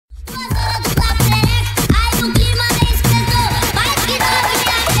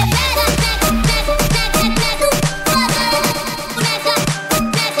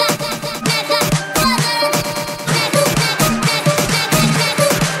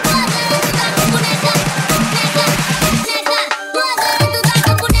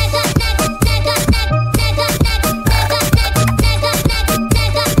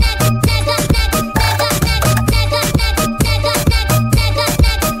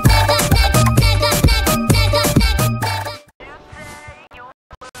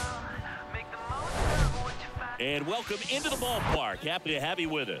welcome into the ballpark. Happy to have you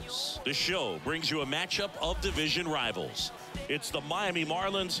with us. The show brings you a matchup of division rivals. It's the Miami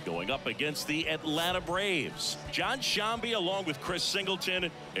Marlins going up against the Atlanta Braves. John Shambi along with Chris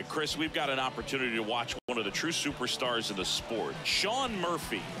Singleton. And Chris, we've got an opportunity to watch one of the true superstars in the sport, Sean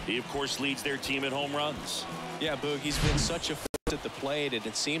Murphy. He, of course, leads their team in home runs. Yeah, Boog, he's been such a force at the plate, and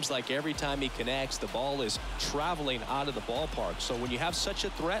it seems like every time he connects, the ball is traveling out of the ballpark. So when you have such a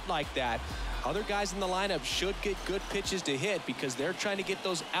threat like that, other guys in the lineup should get good pitches to hit because they're trying to get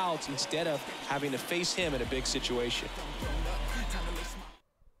those outs instead of having to face him in a big situation.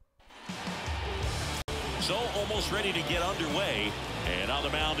 So almost ready to get underway. And on the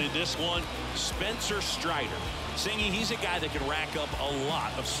mound in this one, Spencer Strider. Singy, he's a guy that can rack up a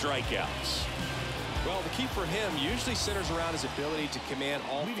lot of strikeouts. Well, the key for him usually centers around his ability to command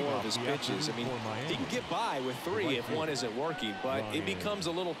all four of his pitches. I mean, he can get by with three if one isn't working, but it becomes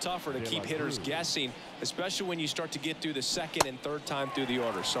a little tougher to keep hitters guessing, especially when you start to get through the second and third time through the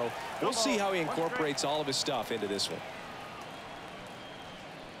order. So we'll see how he incorporates all of his stuff into this one.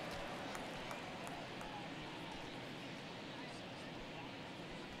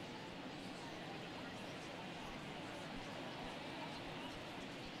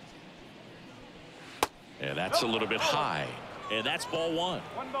 And that's a little bit high. And that's ball one.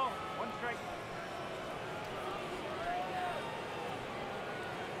 One ball, one strike.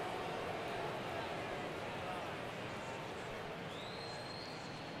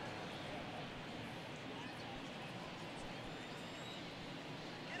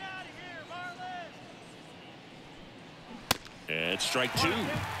 Get out of here, Marlins! And strike two.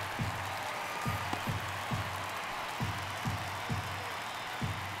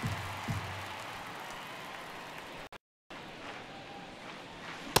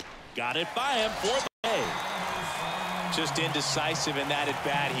 Got it by him for the day. Just indecisive in that at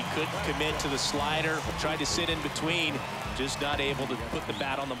bat. He couldn't commit to the slider. Tried to sit in between. Just not able to put the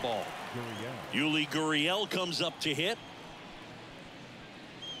bat on the ball. Yuli Gurriel comes up to hit.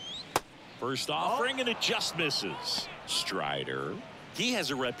 First offering, and it just misses. Strider. He has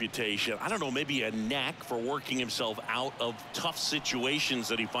a reputation, I don't know, maybe a knack for working himself out of tough situations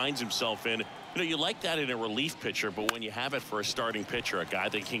that he finds himself in. You know, you like that in a relief pitcher, but when you have it for a starting pitcher, a guy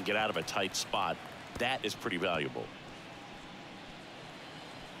that can get out of a tight spot, that is pretty valuable.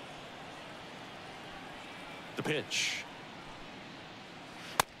 The pitch.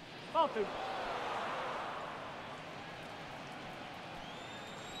 Ball two.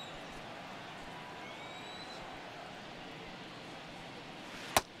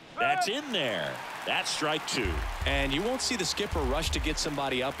 That's in there. That's strike two. And you won't see the skipper rush to get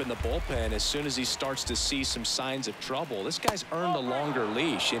somebody up in the bullpen as soon as he starts to see some signs of trouble. This guy's earned a longer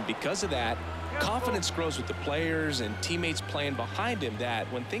leash, and because of that, confidence grows with the players and teammates playing behind him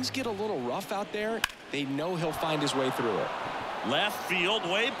that when things get a little rough out there, they know he'll find his way through it. Left field,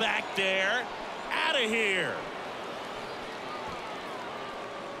 way back there. Out of here.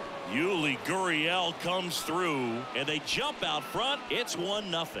 Yuli Gurriel comes through, and they jump out front. It's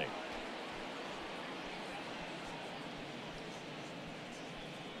 1-0.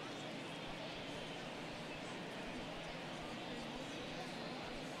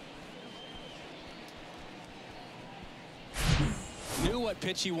 Knew what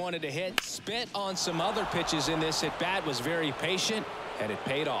pitch he wanted to hit, spent on some other pitches in this at bat, was very patient, and it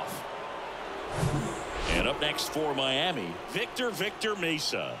paid off. And up next for Miami, Victor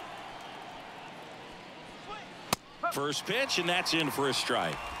Mesa. First pitch, and that's in for a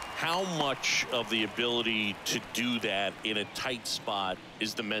strike. How much of the ability to do that in a tight spot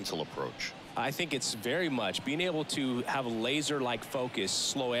is the mental approach? I think it's very much being able to have a laser-like focus,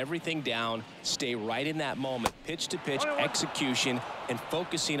 slow everything down, stay right in that moment, pitch to pitch execution, and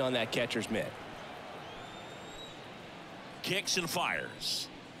focusing on that catcher's mitt. Kicks and fires.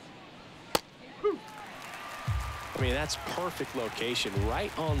 I mean, that's perfect location,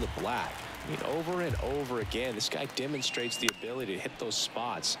 right on the black. I mean, over and over again, this guy demonstrates the ability to hit those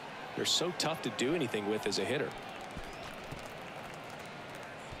spots. They're so tough to do anything with as a hitter.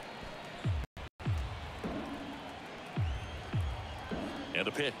 And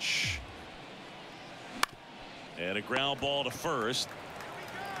a pitch. And a ground ball to first.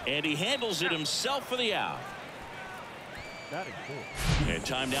 And he handles it himself for the out. And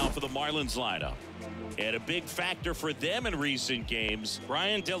time now for the Marlins lineup. And a big factor for them in recent games,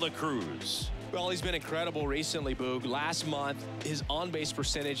 Brian De La Cruz. Well, he's been incredible recently, Boog. Last month, his on-base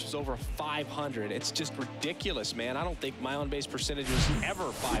percentage was over 500. It's just ridiculous, man. I don't think my on-base percentage was ever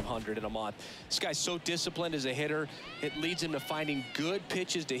 500 in a month. This guy's so disciplined as a hitter. It leads him to finding good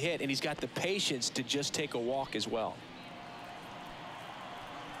pitches to hit, and he's got the patience to just take a walk as well.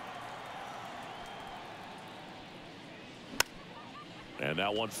 And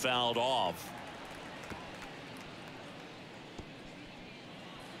that one fouled off.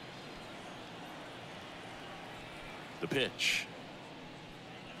 The pitch.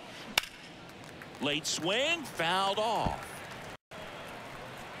 Late swing, fouled off.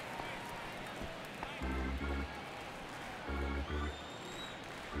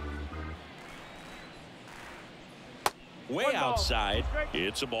 Way outside.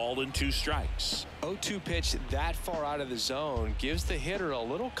 It's a ball and 2 strikes. 0-2 pitch that far out of the zone gives the hitter a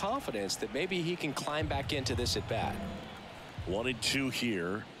little confidence that maybe he can climb back into this at bat. 1-2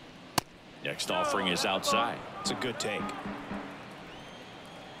 here. Next offering is outside. It's a good take.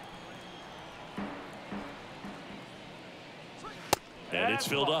 And it's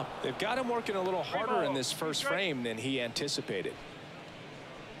filled up. They've got him working a little harder in this first frame than he anticipated.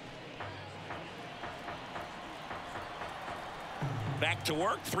 Back to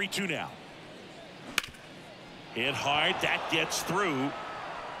work. 3-2 now. Hit hard. That gets through.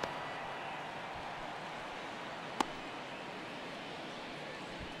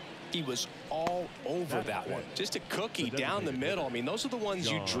 He was all over that one. Just a cookie down the middle. I mean, those are the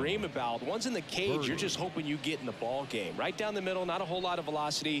ones you dream about. Ones in the cage, you're just hoping you get in the ball game. Right down the middle, not a whole lot of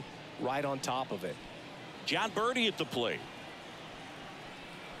velocity, right on top of it. John Birdie at the plate.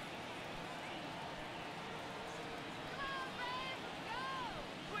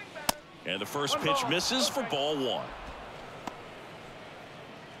 And the first pitch misses for ball 1.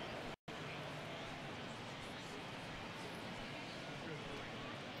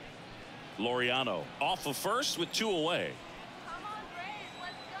 Laureano off of first with 2 away. Come on, Braves,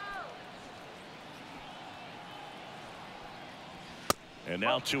 let's go. And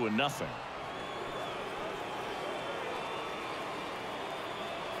now 2-0.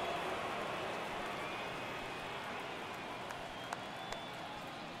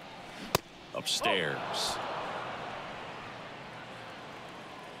 Upstairs.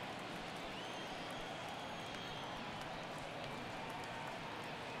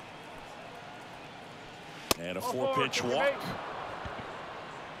 And a 4-pitch walk.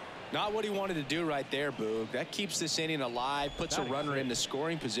 Not what he wanted to do right there, Boog. That keeps this inning alive, puts a runner in the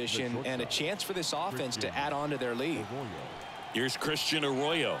scoring position, and a chance for this offense to add on to their lead. Here's Christian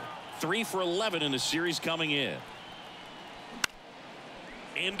Arroyo. 3 for 11 in the series coming in.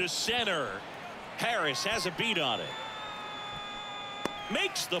 Into center. Harris has a beat on it.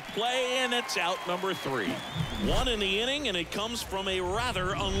 Makes the play, and it's out number 3. 1 in the inning, and it comes from a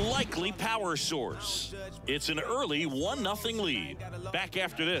rather unlikely power source. It's an early 1-0 lead. Back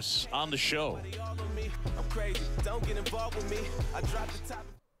after this on the show.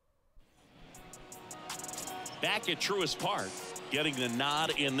 Back at Truist Park, getting the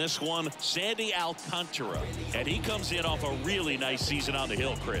nod in this one, Sandy Alcantara. And he comes in off a really nice season on the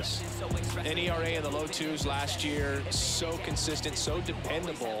hill, Chris. An ERA in the low 2s last year. So consistent, so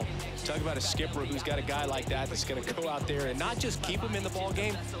dependable. Talk about a skipper who's got a guy like that that's going to go out there and not just keep them in the ball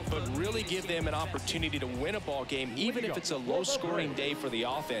game, but really give them an opportunity to win a ball game, even if it's a low-scoring day for the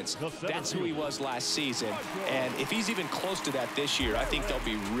offense. That's who he was last season. And if he's even close to that this year, I think they'll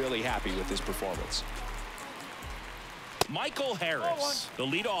be really happy with his performance. Michael Harris, the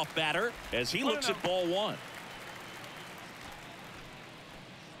leadoff batter, as he looks at ball 1.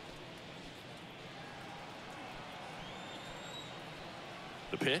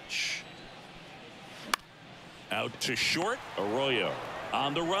 The pitch. Out to short. Arroyo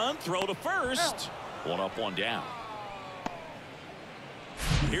on the run. Throw to first. 1 up, 1 down.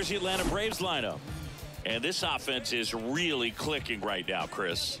 Here's the Atlanta Braves lineup. And this offense is really clicking right now,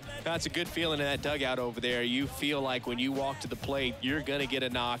 Chris. That's a good feeling in that dugout over there. You feel like when you walk to the plate, you're going to get a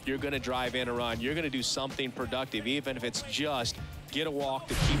knock, you're going to drive in a run, you're going to do something productive, even if it's just get a walk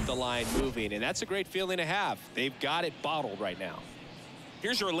to keep the line moving. And that's a great feeling to have. They've got it bottled right now.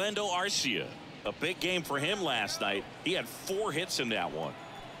 Here's Orlando Arcia. A big game for him last night. He had 4 hits in that one.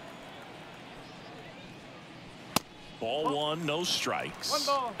 Ball 1, no strikes.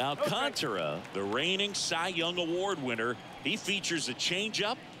 Alcantara, the reigning Cy Young Award winner, he features a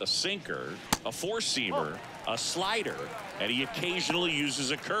changeup, a sinker, a 4-seamer, a slider, and he occasionally uses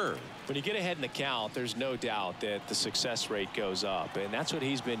a curve. When you get ahead in the count, there's no doubt that the success rate goes up, and that's what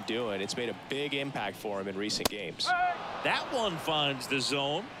he's been doing. It's made a big impact for him in recent games. That one finds the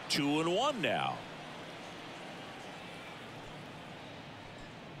zone. 2-1 now.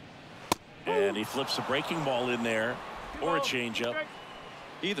 And he flips a breaking ball in there, or a changeup.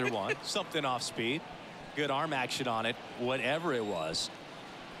 Either one. Something off speed. Good arm action on it, whatever it was.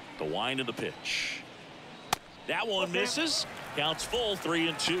 The wind of the pitch. That one misses. Counts full,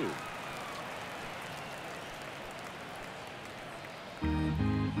 3-2.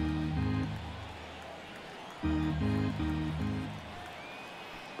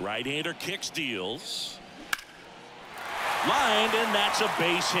 Right-hander kicks, deals. Lined, and that's a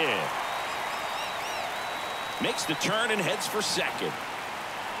base hit. Makes the turn and heads for second.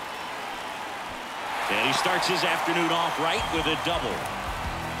 And he starts his afternoon off right with a double.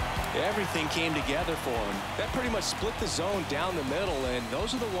 Everything came together for him. That pretty much split the zone down the middle, and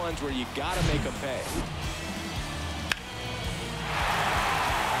those are the ones where you got to make them pay.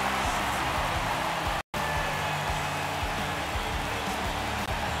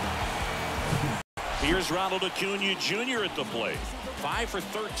 Here's Ronald Acuna Jr. at the plate. 5 for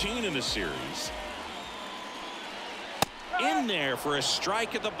 13 in the series. In there for a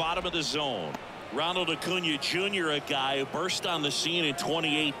strike at the bottom of the zone. Ronald Acuna Jr., a guy who burst on the scene in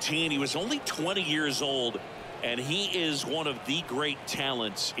 2018. He was only 20 years old, and he is one of the great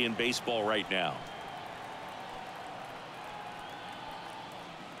talents in baseball right now.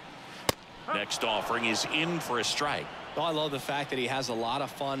 Next offering is in for a strike. Well, I love the fact that he has a lot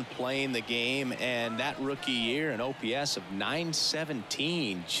of fun playing the game, and that rookie year an OPS of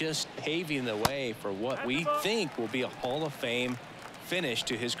 917 just paving the way for what we think will be a Hall of Fame finish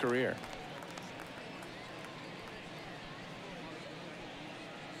to his career.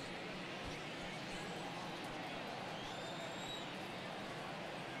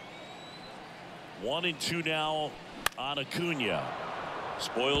 One and two now on Acuna.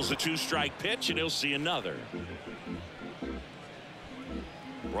 Spoils the two-strike pitch, and he'll see another.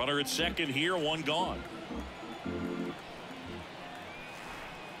 Runner at second here, one gone.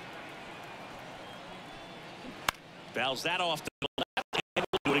 Fouls that off to the left, and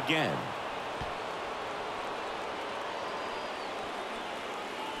we'll do it again.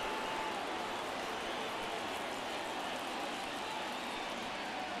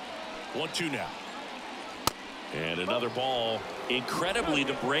 1-2 now. And another ball. Incredibly,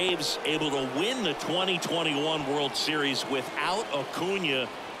 the Braves able to win the 2021 World Series without Acuna.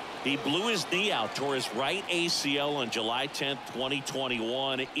 He blew his knee out, tore his right ACL on July 10th,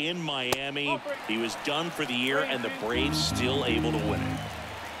 2021 in Miami. He was done for the year, and the Braves still able to win it.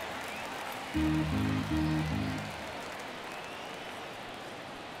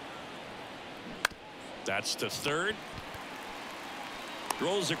 That's to third.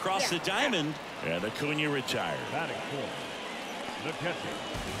 Throws across the diamond, and Acuna retired. Batting fourth, the catcher,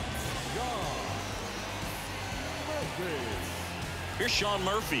 John Murphy. Here's Sean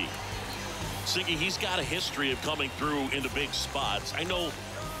Murphy. Siggy, he's got a history of coming through into big spots. I know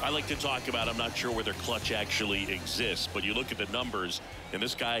I like to talk about, I'm not sure whether clutch actually exists, but you look at the numbers, and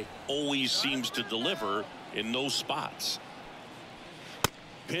this guy always seems to deliver in those spots.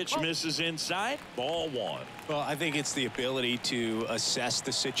 Pitch misses inside, ball one. Well, I think it's the ability to assess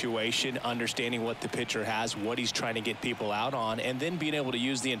the situation, understanding what the pitcher has, what he's trying to get people out on, and then being able to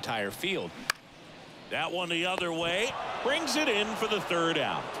use the entire field. That one the other way, brings it in for the third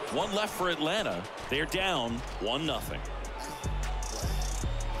out. One left for Atlanta. They're down 1-0.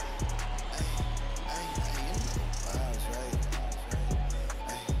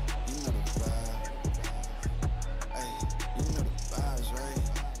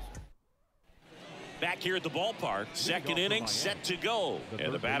 Back here at the ballpark, second inning set to go.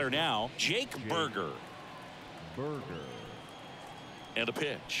 And the batter now, Jake Burger. And a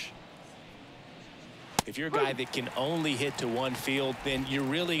pitch. If you're a guy that can only hit to one field, then you're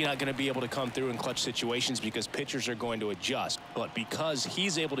really not going to be able to come through in clutch situations because pitchers are going to adjust. But because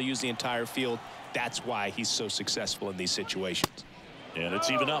he's able to use the entire field, that's why he's so successful in these situations. And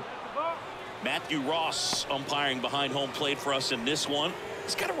it's even up. Matthew Ross umpiring behind home plate for us in this one.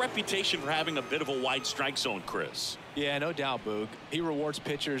 He's got a reputation for having a bit of a wide strike zone, Chris. Yeah, no doubt, Boog. He rewards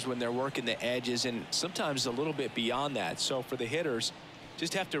pitchers when they're working the edges and sometimes a little bit beyond that. So for the hitters,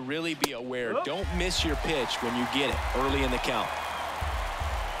 just have to really be aware. Don't miss your pitch when you get it early in the count.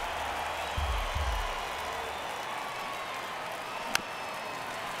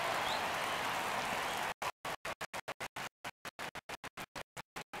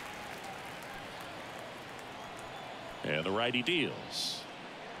 And the righty deals.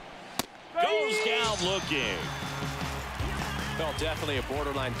 Goes down looking. Well, definitely a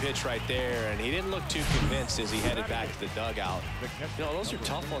borderline pitch right there, and he didn't look too convinced as he headed back to the dugout. You know, those are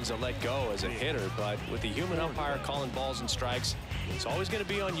tough ones to let go as a hitter, but with the human umpire calling balls and strikes, it's always going to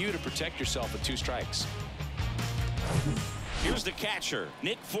be on you to protect yourself with 2 strikes. Here's the catcher,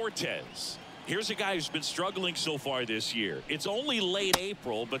 Nick Fortes. Here's a guy who's been struggling so far this year. It's only late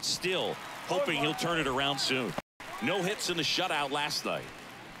April, but still hoping he'll turn it around soon. No hits in the shutout last night.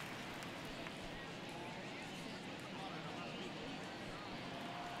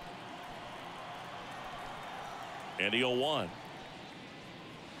 And the 0-1.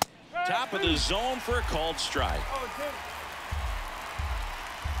 Top of the zone for a called strike.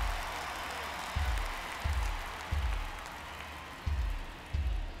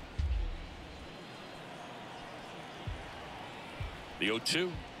 The 0-2.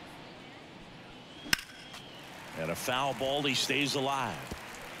 And a foul ball. He stays alive.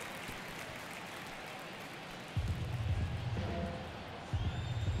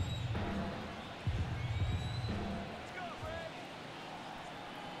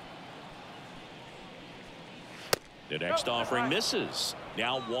 The next offering misses.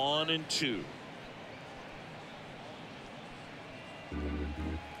 Now 1-2.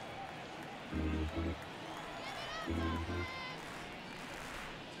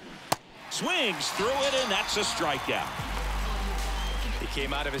 Swings through it, and that's a strikeout. He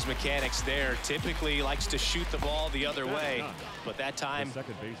came out of his mechanics there. Typically he likes to shoot the ball the other way, but that time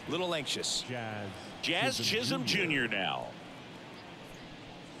a little anxious. Jazz Chisholm Jr. now.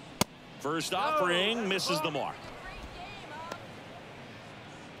 First offering misses the mark.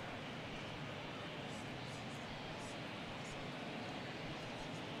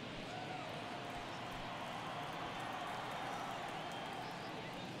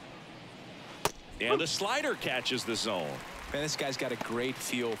 And the slider catches the zone. Man, this guy's got a great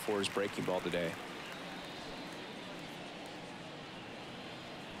feel for his breaking ball today.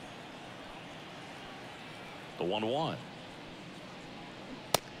 The 1-1.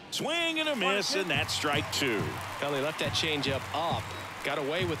 Swing and a miss, and that's strike 2. Well, he left that changeup up, got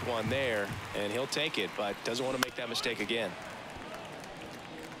away with one there, and he'll take it, but doesn't want to make that mistake again.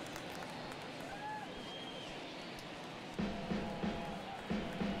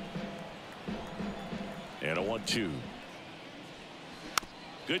 And a 1-2.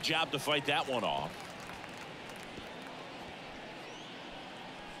 Good job to fight that one off.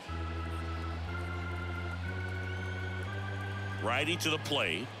 Righty to the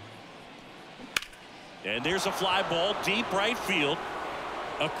plate. And there's a fly ball deep right field.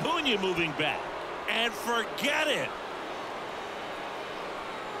 Acuna moving back. And forget it.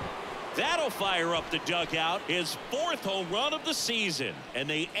 That'll fire up the dugout. His 4th home run of the season. And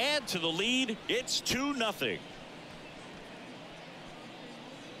they add to the lead. It's 2-0.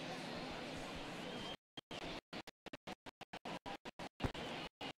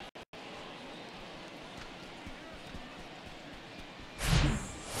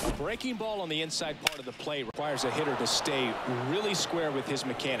 A breaking ball on the inside part of the plate requires a hitter to stay really square with his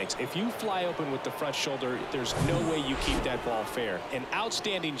mechanics. If you fly open with the front shoulder, there's no way you keep that ball fair. An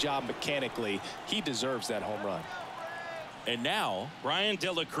outstanding job mechanically. He deserves that home run. And now Brian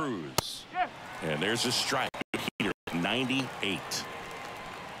De La Cruz. And there's a strike. 98.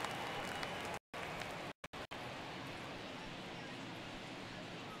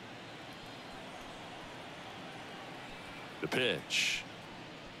 The pitch.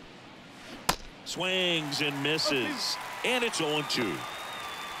 Swings and misses. And it's 0-2.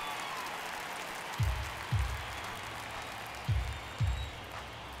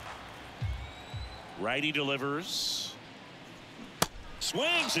 Righty delivers.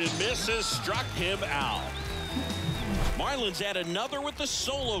 Swings and misses. Struck him out. Marlins add another with the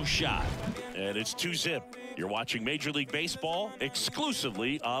solo shot. And it's 2-0. You're watching Major League Baseball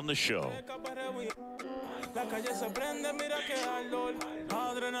exclusively on the show.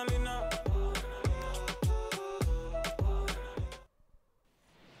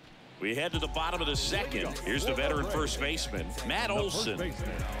 We head to the bottom of the second. Here's the veteran first baseman, Matt Olson.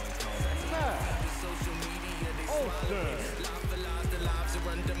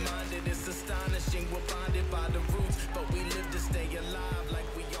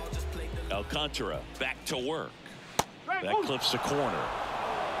 Alcantara back to work. That clips the corner.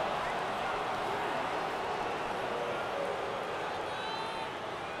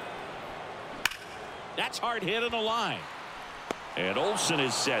 That's hard hit on the line. And Olson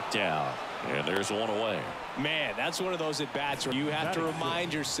is set down. And there's one away. Man, that's one of those at-bats where you have to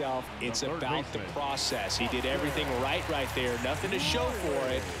remind yourself it's about the process. He did everything right there. Nothing to show for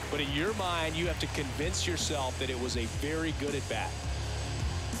it. But in your mind, you have to convince yourself that it was a very good at-bat.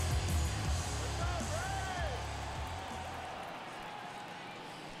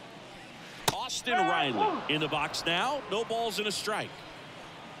 Austin Riley in the box now. No balls and a strike.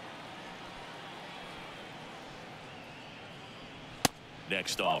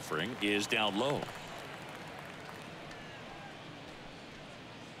 Next offering is down low.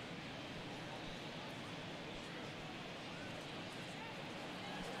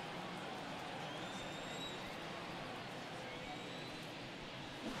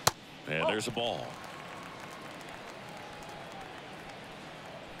 And there's a ball.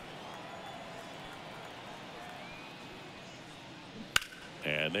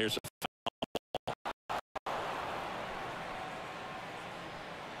 And there's a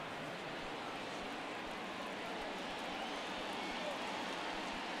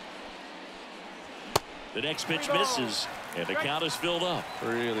The next pitch misses. And the count is filled up.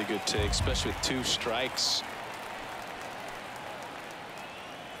 Really good take, especially with 2 strikes.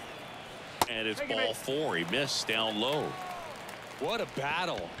 And it's ball 4. He missed down low. What a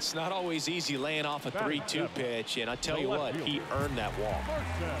battle. It's not always easy laying off a 3-2 pitch, and I tell you what, he earned that walk.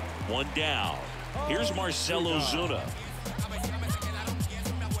 1 down. Here's Marcell Ozuna.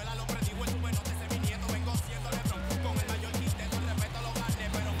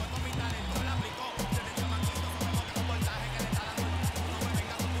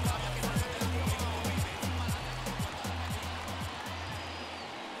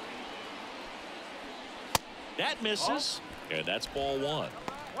 That misses, and that's ball 1.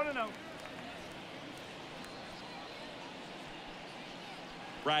 1-0.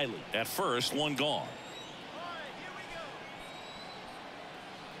 Riley at first, 1 gone.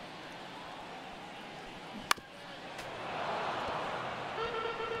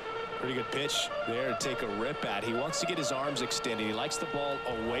 Pretty good pitch there to take a rip at. He wants to get his arms extended. He likes the ball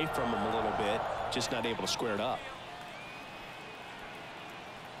away from him a little bit, just not able to square it up.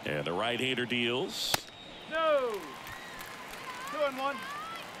 And the right-hander deals. No. 2-1.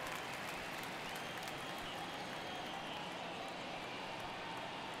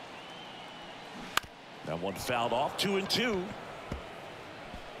 That one fouled off. 2-2.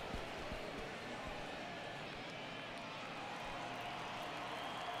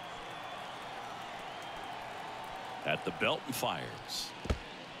 At the belt and fires.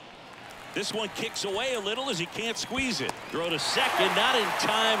 This one kicks away a little as he can't squeeze it. Throw to second, not in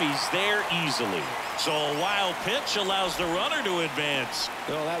time. He's there easily. So a wild pitch allows the runner to advance.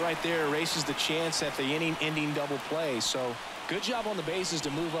 Well, that right there erases the chance at the inning-ending double play. So good job on the bases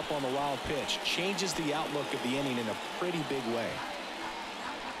to move up on the wild pitch. Changes the outlook of the inning in a pretty big way.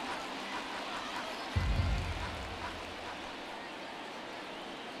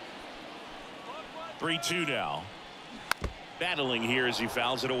 Three-two now. Battling here as he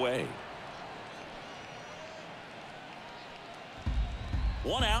fouls it away.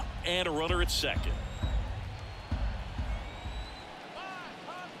 1 out and a runner at second.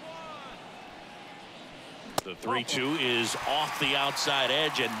 The 3-2 is off the outside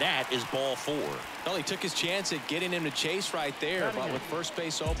edge, and that is ball 4. Well, he took his chance at getting him to chase right there, but with first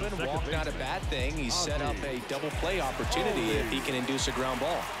base open, walk not a bad thing. He set up a double play opportunity if he can induce a ground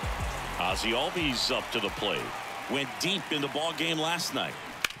ball. Ozzie Albies up to the plate. Went deep in the ball game last night.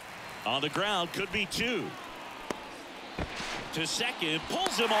 On the ground, could be 2. To second,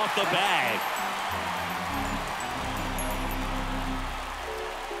 pulls him off the bag.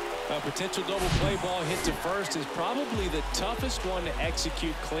 A potential double play ball hit to first is probably the toughest one to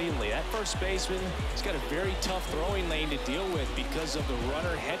execute cleanly. That first baseman has got a very tough throwing lane to deal with because of the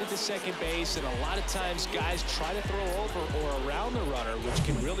runner headed to second base, and a lot of times guys try to throw over or around the runner, which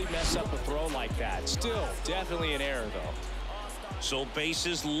can really mess up a throw like that. Still, definitely an error, though. So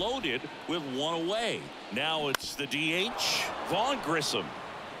bases loaded with 1 away. Now it's the DH, Vaughn Grissom.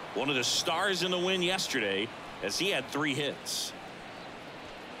 One of the stars in the win yesterday as he had 3 hits.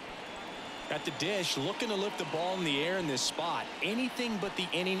 At the dish, looking to lift the ball in the air in this spot. Anything but the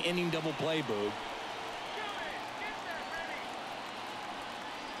inning double play, Boog.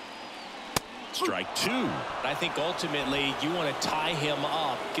 Strike 2. I think ultimately you want to tie him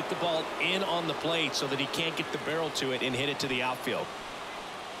up, get the ball in on the plate so that he can't get the barrel to it and hit it to the outfield.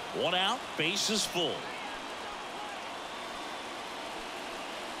 1 out, bases full.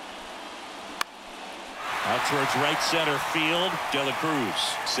 Out towards right center field. De La Cruz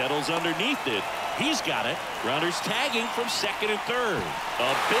settles underneath it. He's got it. Runners tagging from second and third.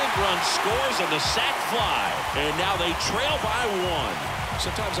 A big run scores on the sac fly. And now they trail by 1.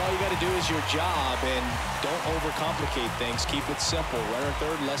 Sometimes all you got to do is your job and don't overcomplicate things. Keep it simple. Runner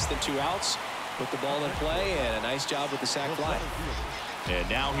third, less than 2 outs. Put the ball in play, and a nice job with the sac fly. And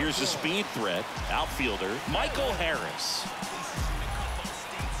now here's a speed threat. Outfielder Michael Harris.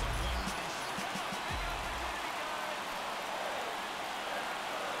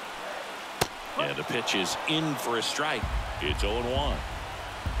 And the pitch is in for a strike. It's 0-1.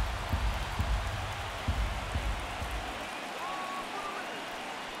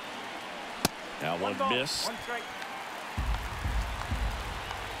 Now one miss. 1 strike.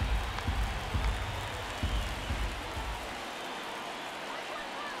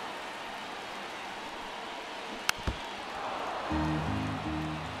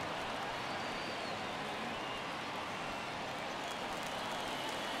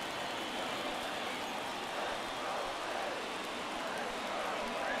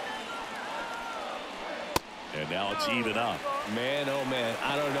 And now it's even up. Man, oh man,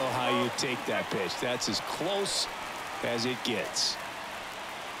 I don't know how you take that pitch. That's as close as it gets.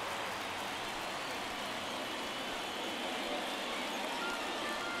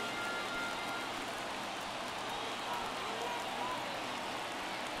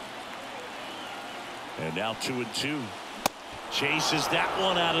 And now 2-2. Chases that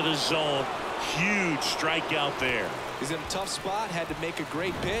one out of the zone. Huge strikeout there. He's in a tough spot, had to make a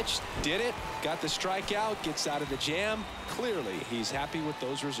great pitch, did it, got the strikeout, gets out of the jam. Clearly, he's happy with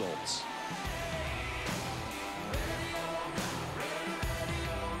those results.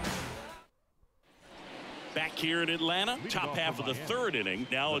 Back here in Atlanta, top half of the third inning.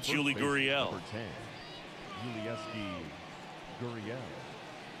 Now it's Yuli Gurriel.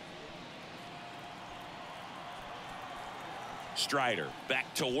 Strider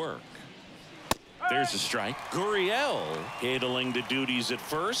back to work. There's a strike. Gurriel handling the duties at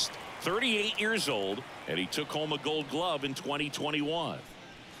first. 38 years old, and he took home a Gold Glove in 2021.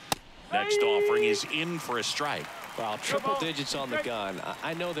 Next offering is in for a strike. Wow, triple digits on the gun.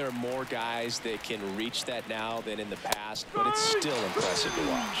 I know there are more guys that can reach that now than in the past, but it's still impressive to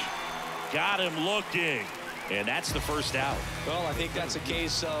watch. Got him looking, and that's the first out. Well, I think that's a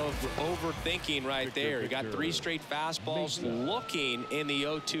case of overthinking right there. He got 3 straight fastballs looking in the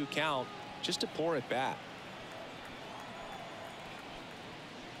 0-2 count just to pour it back.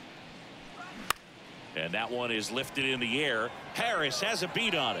 And that one is lifted in the air. Harris has a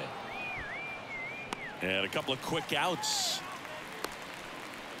beat on it. And a couple of quick outs.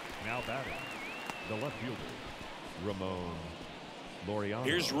 Now batting, the left fielder, Ramon Laureano.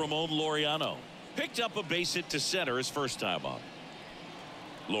 Here's Ramon Laureano. Picked up a base hit to center his first time up.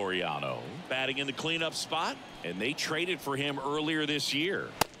 Laureano batting in the cleanup spot, and they traded for him earlier this year.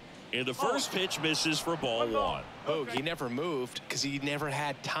 And the first pitch misses for ball 1. Oh, he never moved because he never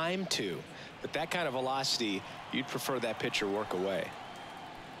had time to. But that kind of velocity, you'd prefer that pitcher work away.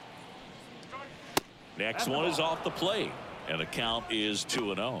 Next one is off the plate, and the count is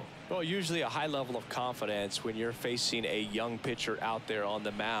 2-0. Well, usually a high level of confidence when you're facing a young pitcher out there on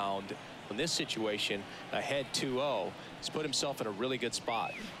the mound. In this situation, ahead 2-0, he's put himself in a really good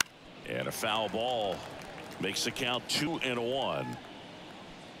spot. And a foul ball makes the count 2-1.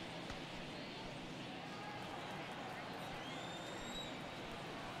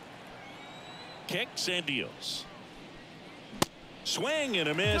 Kicks and deals. Swing and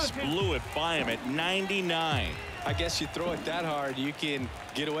a miss, blew it by him at 99. I guess you throw it that hard, you can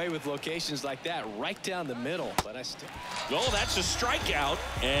get away with locations like that right down the middle. But I still. Well, that's a strikeout,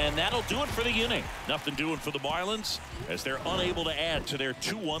 and that'll do it for the inning. Nothing doing for the Marlins as they're unable to add to their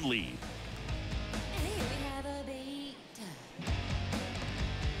 2-1 lead.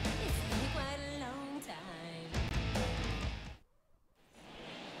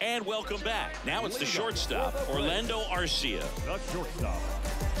 And welcome back. Now it's the shortstop, Orlando Arcia. The shortstop,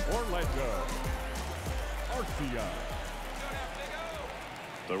 Orlando Arcia.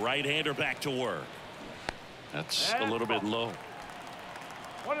 The right-hander back to work. That's a little bit low.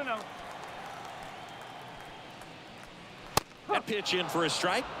 1-0. That pitch in for a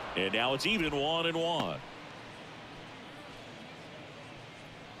strike, and now it's even 1-1.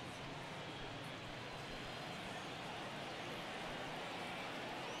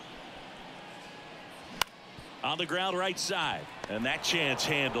 On the ground right side, and that chance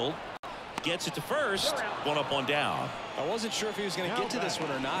handled. Gets it to first. 1 up, 1 down. I wasn't sure if he was going to get to this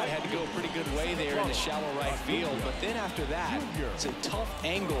one or not. Had to go a pretty good way there in the shallow right field. But then after that, it's a tough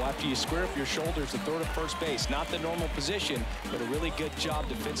angle after you square up your shoulders to throw to first base. Not the normal position, but a really good job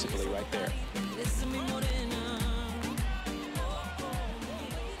defensively right there.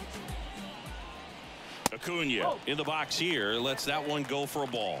 Acuna in the box here. Lets that one go for a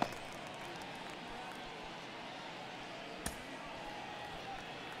ball.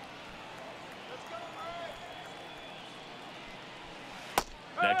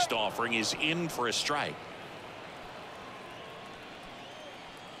 Next offering is in for a strike.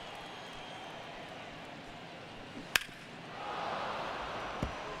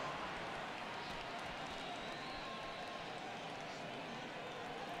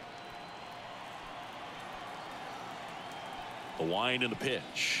 The wind and the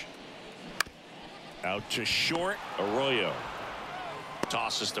pitch. Out to short. Arroyo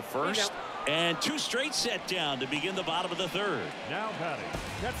tosses to first. And 2 straight set down to begin the bottom of the third. Now batting,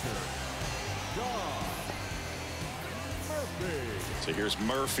 catcher, John Murphy. So here's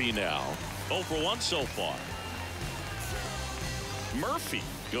Murphy now. 0 for 1 so far. Murphy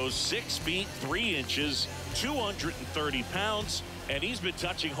goes 6 feet 3 inches, 230 pounds, and he's been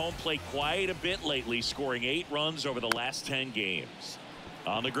touching home plate quite a bit lately, scoring 8 runs over the last 10 games.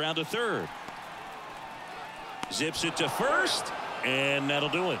 On the ground to third. Zips it to first, and that'll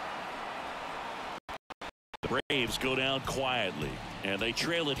do it. The Braves go down quietly, and they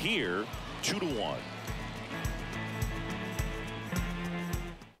trail it here 2-1.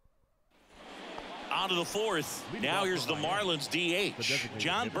 On to the fourth. Now here's the Marlins DH,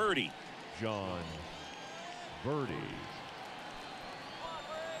 John Birdie. John Birdies.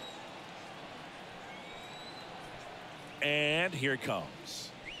 And here it comes.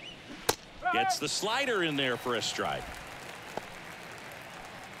 Gets the slider in there for a strike.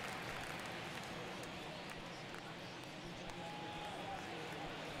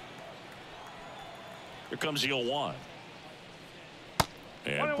 Here comes the 0-1.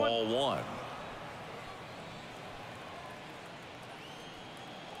 And ball one.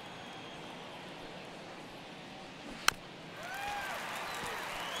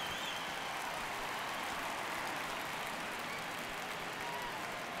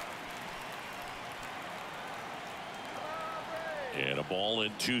 And a ball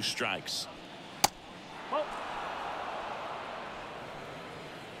and 2 strikes.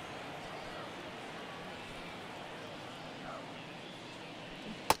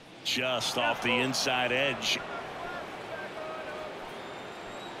 Just off the inside edge.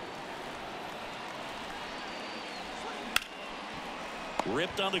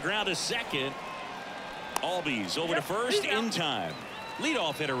 Ripped on the ground to second. Albies over to first in time.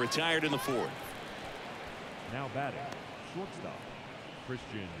 Leadoff hitter retired in the 4th. Now batting, shortstop,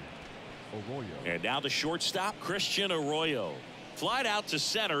 Christian Arroyo. And now the shortstop, Christian Arroyo. Flied out to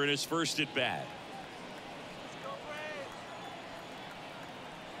center in his first at bat.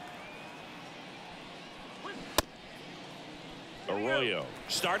 Arroyo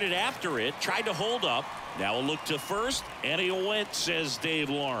started after it, tried to hold up. Now a look to first, and he went, says Dave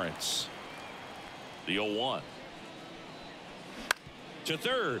Lawrence. The 0-1. To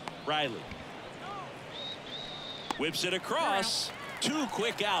third, Riley. Whips it across. 2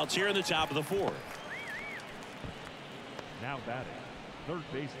 quick outs here in the top of the 4th. Now batting, third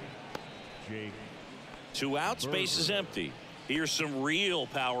baseman, Jake. 2 outs, Berger. base is empty. Here's some real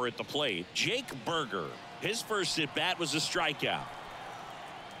power at the plate. Jake Berger. His first at bat was a strikeout.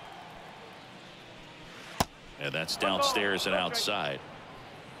 And that's downstairs and outside.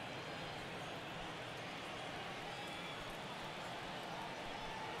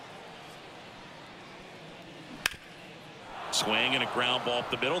 Swing and a ground ball up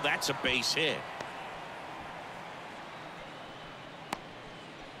the middle. That's a base hit.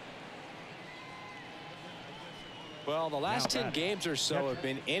 Well, the last 10 games or so have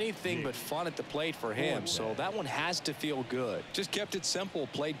been anything but fun at the plate for him, so that one has to feel good. Just kept it simple,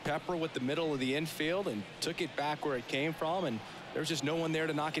 played pepper with the middle of the infield and took it back where it came from, and there's just no one there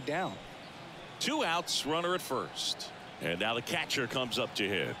to knock it down. 2 outs, runner at first. And now the catcher comes up to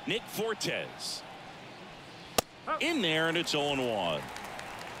hit. Nick Fortes. In there, and it's 0-1.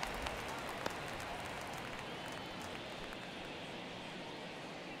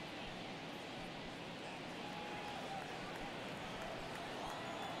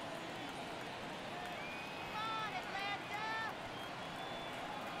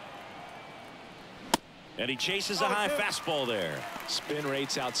 And he chases a high fastball there. Spin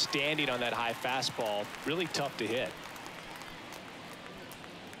rate's outstanding on that high fastball. Really tough to hit.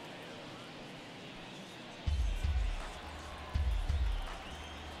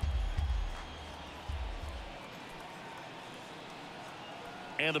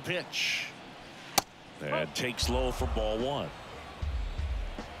 And a pitch. And takes low for ball 1.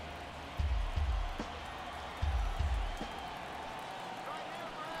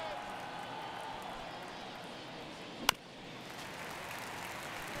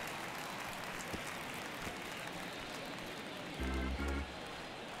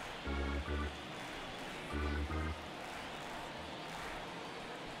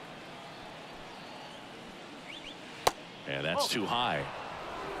 And that's too high.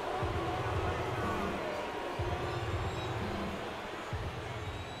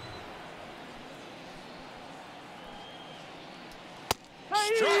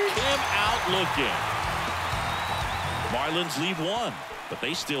 Struck him out looking. Marlins lead 1, but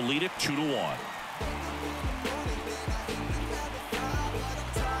they still lead it 2-1.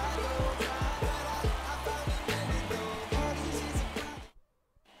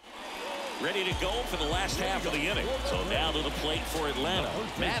 Ready to go for the last half of the inning. So now to the plate for Atlanta,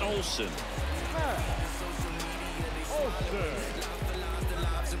 Matt Olson.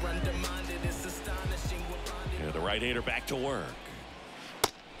 And the right-hander back to work.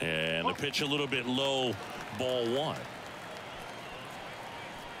 And the pitch a little bit low, ball 1.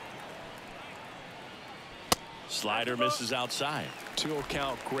 Slider misses outside. 2-0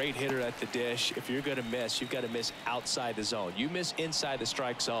 count, great hitter at the dish. If you're going to miss, you've got to miss outside the zone. You miss inside the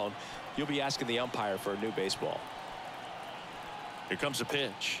strike zone, you'll be asking the umpire for a new baseball. Here comes a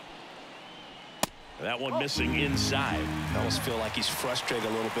pitch. That one missing inside. I almost feel like he's frustrated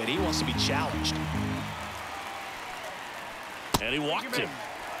a little bit. He wants to be challenged. And he walked him.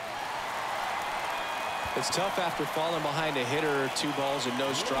 It's tough after falling behind a hitter, 2 balls and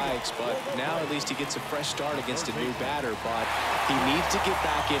no strikes, but now at least he gets a fresh start against a new batter. But he needs to get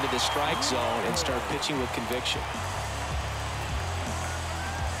back into the strike zone and start pitching with conviction.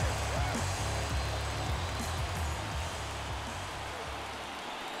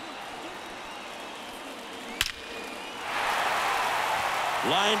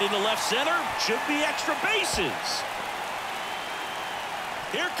 Lined into left center, should be extra bases.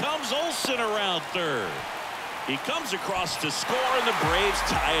 Here comes Olsen around third. He comes across to score, and the Braves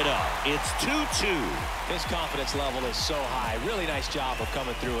tie it up. It's 2-2. His confidence level is so high. Really nice job of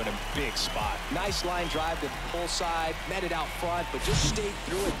coming through in a big spot. Nice line drive to the pull side, met it out front, but just stayed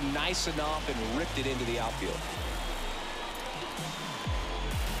through it nice enough and ripped it into the outfield.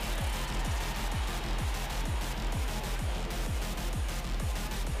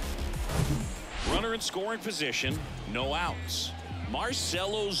 Runner in scoring position, no outs.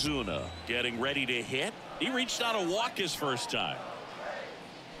 Marcell Ozuna getting ready to hit. He reached on a walk his first time.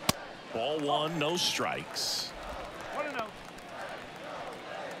 Ball 1, no strikes. 1-0.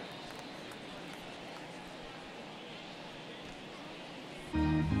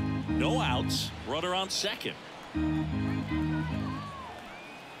 No outs. Runner on second.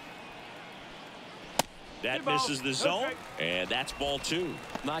 That misses the zone, and that's ball 2.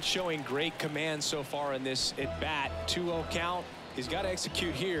 Not showing great command so far in this at bat. 2-0 count. He's got to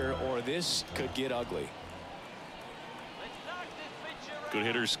execute here, or this could get ugly. Good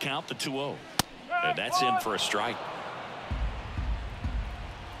hitters count the 2-0, and that's in for a strike.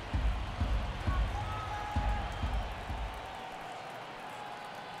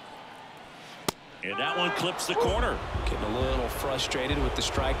 And that one clips the corner. Getting a little frustrated with the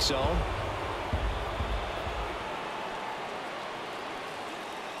strike zone.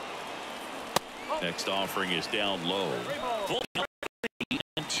 Next offering is down low. Full count,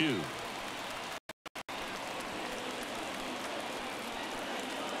 3-2.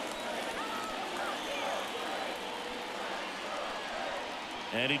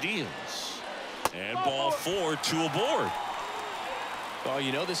 And he deals. And ball 4, 2 aboard. Oh,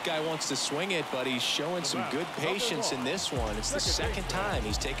 you know this guy wants to swing it, but he's showing some good patience in this one. It's the second time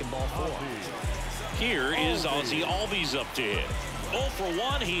he's taken ball 4. Here is Ozzy Albies up to hit. 0 for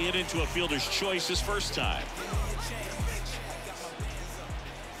 1. He hit into a fielder's choice his first time.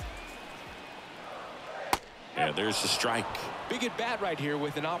 And there's the strike. Big at bat right here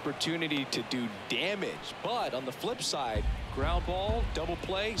with an opportunity to do damage. But on the flip side, ground ball, double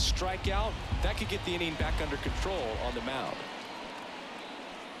play, strikeout, that could get the inning back under control on the mound.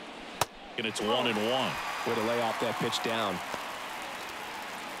 And it's 1-1. Way to lay off that pitch down.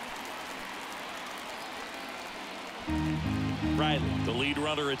 Riley, the lead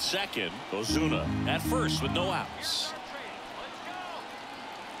runner at second. Ozuna at first with no outs.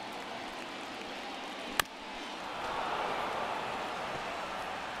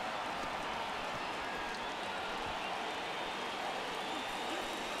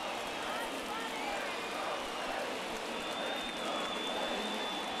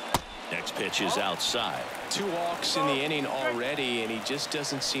 Next pitch is outside. 2 walks in the inning already, and he just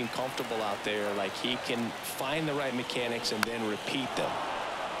doesn't seem comfortable out there. Like he can find the right mechanics and then repeat them.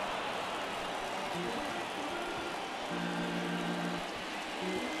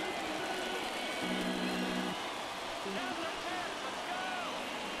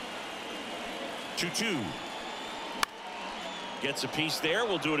 Two. Gets a piece there.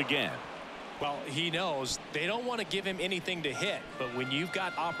 We'll do it again. Well, he knows they don't want to give him anything to hit, but when you've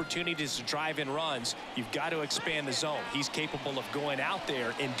got opportunities to drive in runs, you've got to expand the zone. He's capable of going out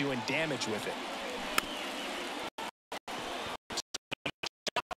there and doing damage with it.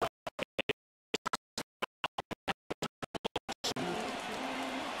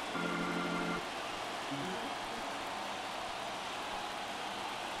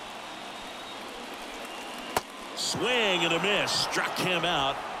 Swing and a miss. Struck him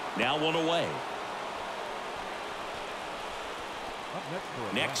out. Now 1 away.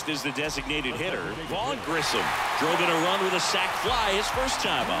 Next is the designated hitter, Vaughn Grissom. Drove in a run with a sac fly his first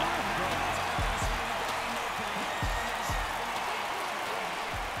time up.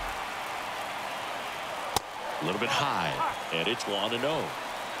 A little bit high, and it's 1-0.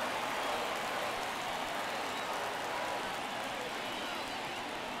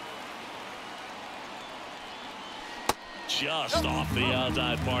 Just off the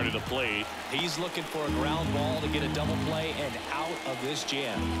outside part of the plate. He's looking for a ground ball to get a double play and out of this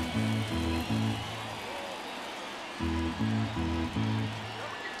jam.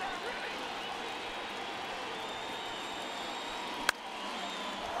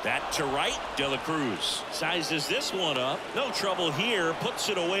 That to right. De La Cruz sizes this one up. No trouble here. Puts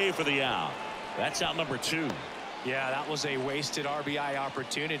it away for the out. That's out number 2. Yeah, that was a wasted RBI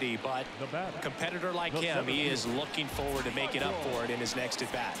opportunity, but a competitor like him, he is looking forward to making up for it in his next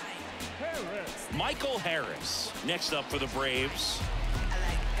at bat. Michael Harris next up for the Braves.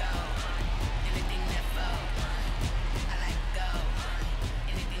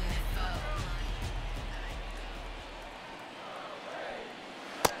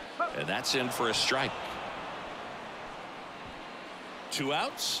 And that's in for a strike. 2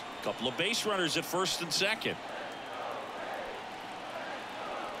 outs, a couple of base runners at first and second.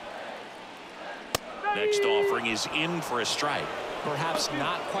 Next offering is in for a strike. Perhaps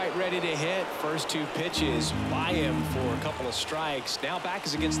not quite ready to hit. First 2 pitches by him for a couple of strikes. Now back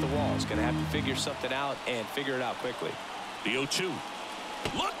is against the wall. He's going to have to figure something out and figure it out quickly. The 0-2.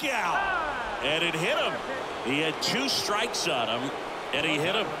 Look out! And it hit him. He had 2 strikes on him, and he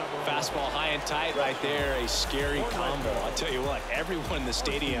hit him. Fastball high and tight right there. A scary combo. I'll tell you what, everyone in the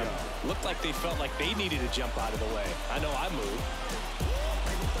stadium looked like they felt like they needed to jump out of the way. I know I moved.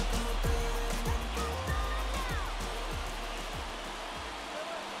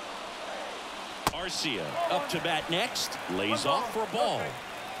 Garcia up to bat next. Lays off for a ball.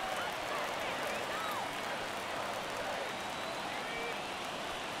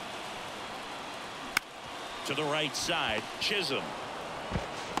 To the right side, Chisholm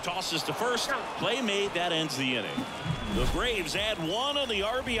tosses to first. Play made. That ends the inning. The Braves add 1 on the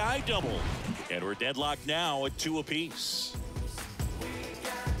RBI double, and we're deadlocked now at 2 apiece.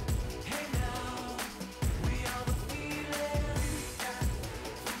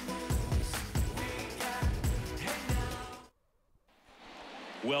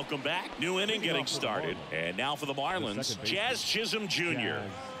 Welcome back. New inning getting started. And now for the Marlins, Jazz Chisholm Jr.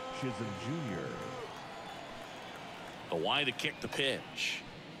 The wide to kick the pitch.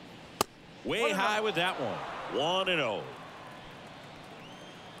 Way high with that one. 1-0.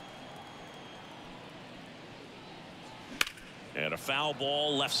 And a foul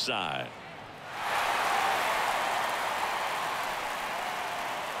ball left side.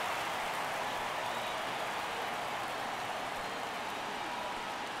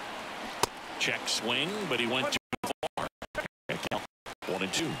 Check swing, but he went too far.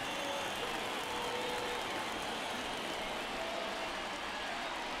 1-2.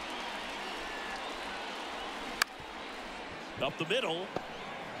 Up the middle.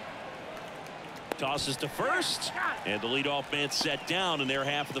 Tosses to first. And the leadoff man set down in their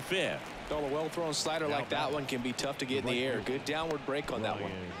half of the 5th. Well, a well-thrown slider like that one can be tough to get in the air. Good downward break on that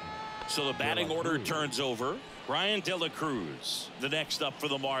one. So the batting order turns over. Brian De La Cruz, the next up for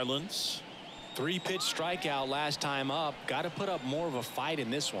the Marlins. 3-pitch strikeout last time up. Got to put up more of a fight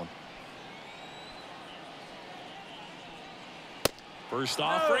in this one. First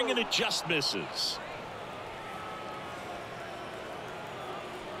offering, and it just misses.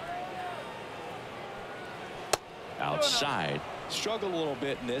 Outside. Struggled a little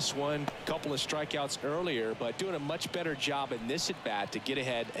bit in this one. Couple of strikeouts earlier, but doing a much better job in this at bat to get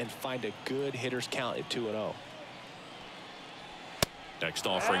ahead and find a good hitter's count at 2-0. Next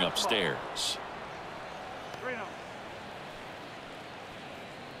offering upstairs.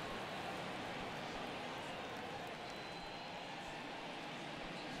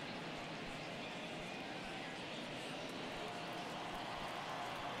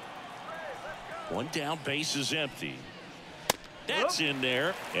 One down, base is empty. That's in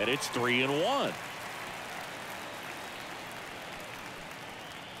there, and it's 3-1.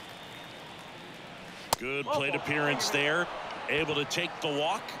 Good plate appearance there. Able to take the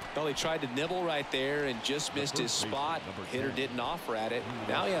walk. Well, he tried to nibble right there and just missed his spot. Hitter didn't offer at it.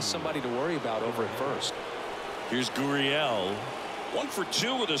 Now he has somebody to worry about over at first. Here's Gurriel. 1 for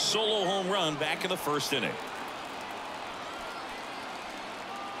 2 with a solo home run back in the 1st inning.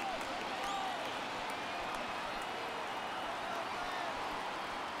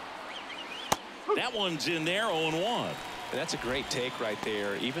 That one's in there, 0-1. That's a great take right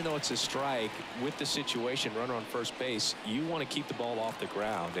there. Even though it's a strike, with the situation, runner on first base, you want to keep the ball off the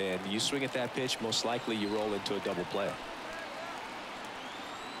ground. And you swing at that pitch, most likely you roll into a double play.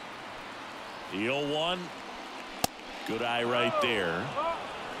 The 0-1. Good eye right there.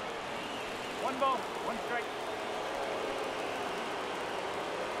 1 ball, 1 strike.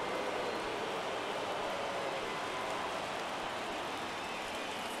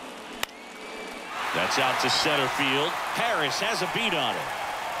 That's out to center field. Harris has a beat on it.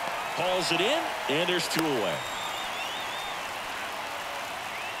 Hauls it in, and there's 2 away.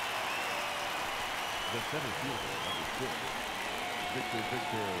 The center fielder, number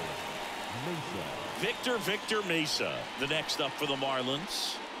 6, Victor Mesa, the next up for the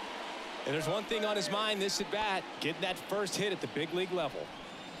Marlins. And there's one thing on his mind this at bat, getting that first hit at the big league level.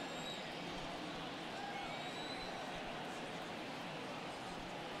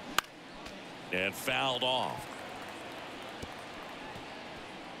 And fouled off.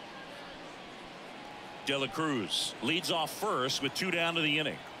 De La Cruz leads off first with 2 down to the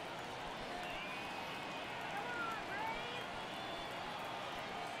inning.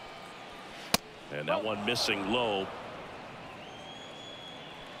 And that one missing low.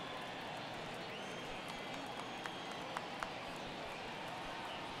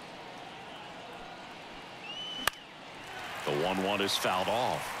 The 1-1 is fouled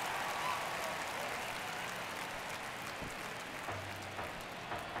off.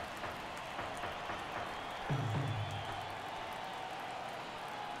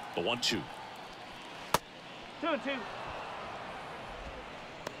 The 1-2. 2-2.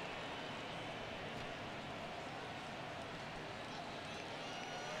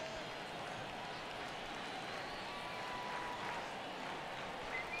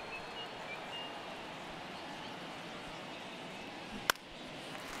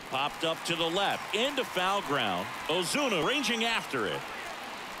 Popped up to the left into foul ground. Ozuna ranging after it.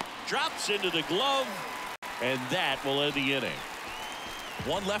 Drops into the glove, and that will end the inning.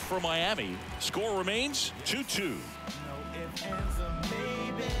 1 left for Miami. Score remains 2-2.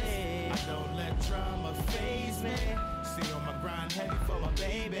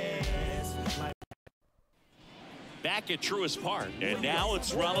 Back at Truist Park, and now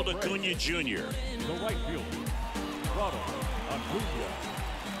it's Ronald Acuna Jr. The right fielder, Ronald Acuna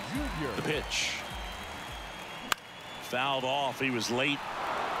Jr. The pitch. Fouled off. He was late.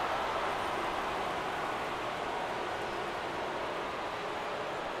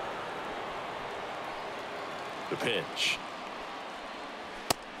 The pitch.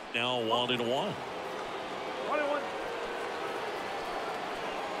 Now 1-1. 1-1.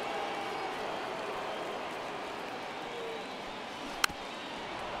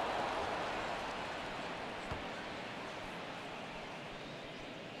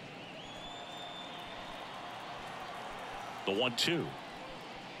 The 1-2.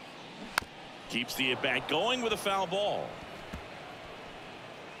 Keeps the at-bat going with a foul ball.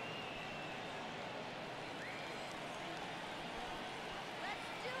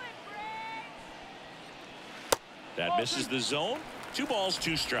 That misses the zone. 2 balls,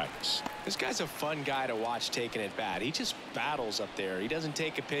 2 strikes. This guy's a fun guy to watch taking at bat. He just battles up there. He doesn't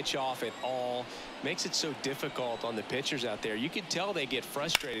take a pitch off at all. Makes it so difficult on the pitchers out there. You can tell they get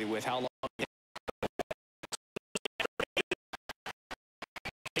frustrated with how long.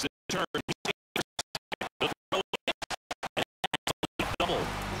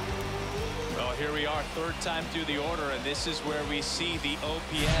 Well, here we are, 3rd time through the order, and this is where we see the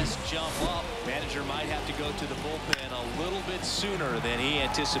OPS jump up. Manager might have to go to the bullpen a little bit sooner than he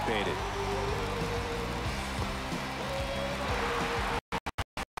anticipated.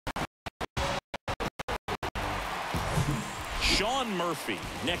 Sean Murphy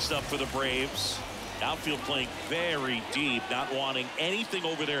next up for the Braves. Outfield playing very deep, not wanting anything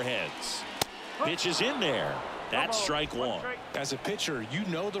over their heads. Pitch is in there. That's strike 1. As a pitcher, you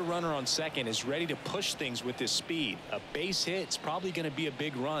know the runner on second is ready to push things with his speed. A base hit's probably going to be a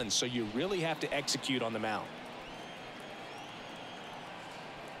big run, so you really have to execute on the mound.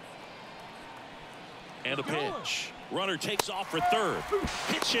 And a pitch. Runner takes off for third.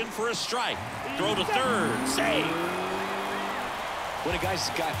 Pitch in for a strike. Throw to third. Save. When a guy's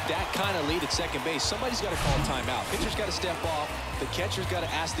got that kind of lead at second base, somebody's got to call timeout. Pitcher's got to step off. The catcher's got to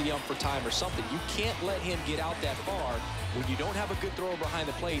ask the ump for time or something. You can't let him get out that far. When you don't have a good thrower behind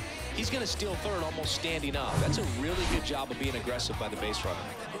the plate, he's going to steal third almost standing up. That's a really good job of being aggressive by the base runner.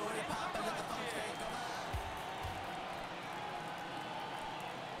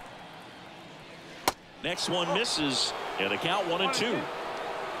 Next one misses, and the count 1-2.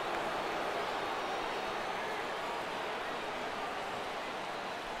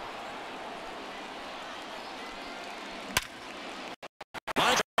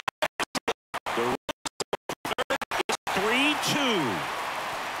 The 3-2.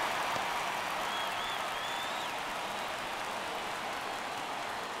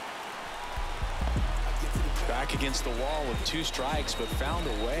 Back against the wall with 2 strikes, but found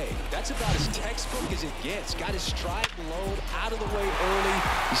a way. That's about as textbook as it gets. Got his stride load out of the way early.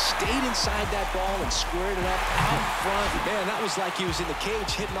 He stayed inside that ball and squared it up out front. Man, that was like he was in the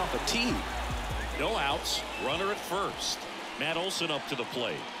cage hitting off a tee. No outs. Runner at first. Matt Olson up to the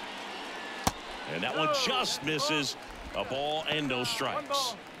plate. And that one just misses. A ball and no strikes. 1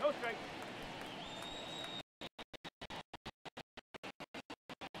 ball, no strikes.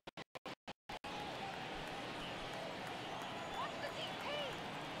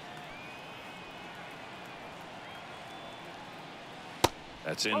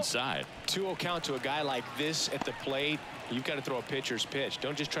 That's inside. 2-0 count to a guy like this at the plate. You've got to throw a pitcher's pitch.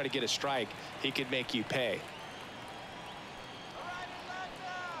 Don't just try to get a strike. He could make you pay.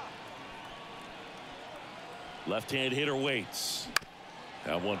 Left-hand hitter waits.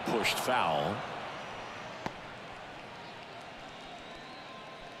 That one pushed foul.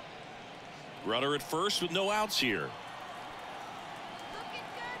 Runner at first with no outs here. Looking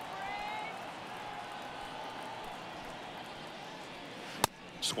good,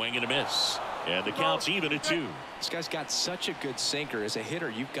 Brad. Swing and a miss. And the count's even at 2. This guy's got such a good sinker. As a hitter,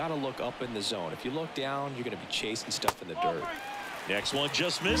 you've got to look up in the zone. If you look down, you're going to be chasing stuff in the dirt. Next one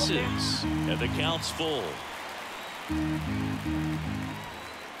just misses. And the count's full.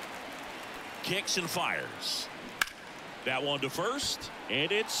 Kicks and fires. That one to first,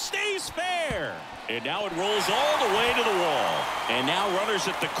 and it stays fair. And now it rolls all the way to the wall. And now runners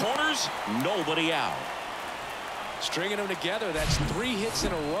at the corners, nobody out. Stringing them together, that's 3 hits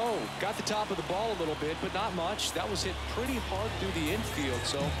in a row. Got the top of the ball a little bit, but not much. That was hit pretty hard through the infield,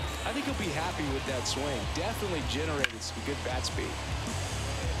 so I think he'll be happy with that swing. Definitely generated some good bat speed.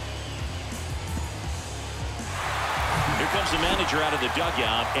 Here comes the manager out of the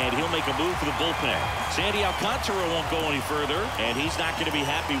dugout, and he'll make a move for the bullpen. Sandy Alcantara won't go any further, and he's not going to be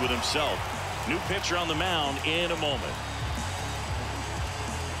happy with himself. New pitcher on the mound in a moment.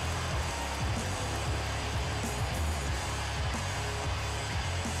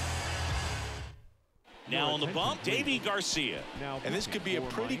 Now on the bump, Davy Garcia. And this could be a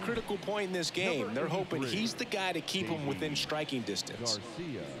pretty critical point in this game. They're hoping he's the guy to keep him within striking distance.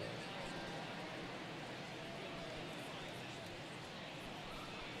 Garcia.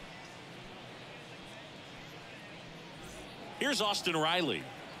 Here's Austin Riley.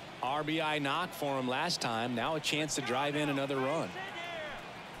 RBI knock for him last time. Now a chance to drive in another run.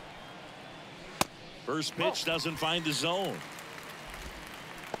 First pitch doesn't find the zone.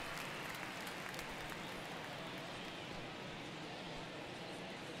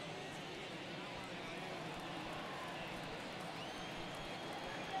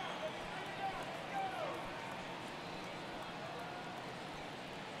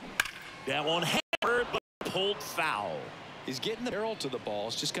 That one hammered but pulled foul. He's getting the barrel to the ball.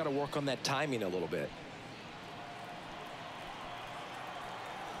 He's just got to work on that timing a little bit.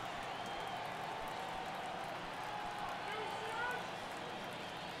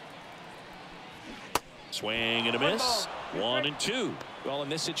 Swing and a miss. 1 and 2. Well, in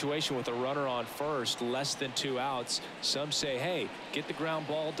this situation with a runner on first, less than 2 outs, some say, hey, get the ground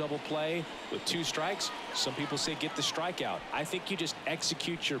ball double play with 2 strikes. Some people say get the strikeout. I think you just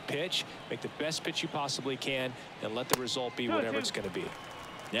execute your pitch, make the best pitch you possibly can, and let the result be whatever it's going to be.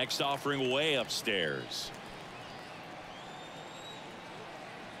 Next offering way upstairs.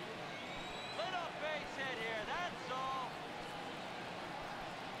 Little base hit here, that's all.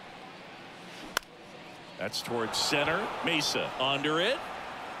 That's towards center. Mesa under it.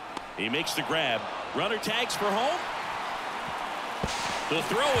 He makes the grab. Runner tags for home. The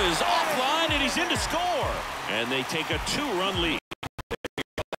throw is offline, and he's in to score. And they take a 2-run lead.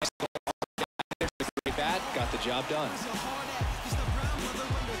 Bat got the job done.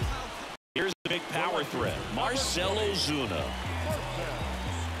 Here's the big power threat. Marcell Ozuna.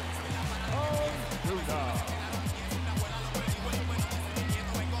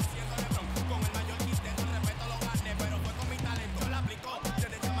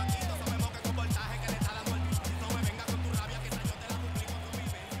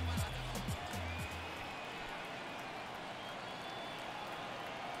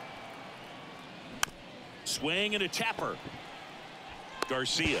 Swing and a tapper.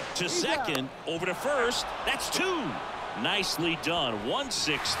 Garcia to second, over to first. That's 2. Nicely done.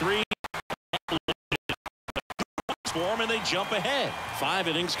 1-6-3. For him, and they jump ahead. 5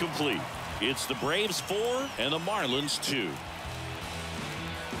 innings complete. It's the Braves 4 and the Marlins 2.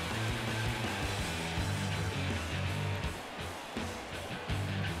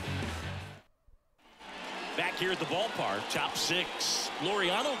 Back here at the ballpark, top 6.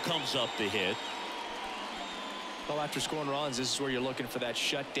 Laureano comes up to hit. Well, after scoring runs, this is where you're looking for that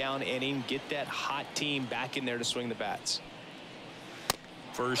shutdown inning. Get that hot team back in there to swing the bats.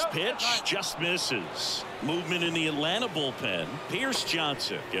 First pitch just misses. Movement in the Atlanta bullpen. Pierce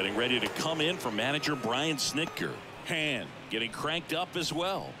Johnson getting ready to come in for manager Brian Snitker. Hand getting cranked up as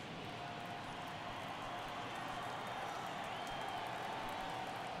well.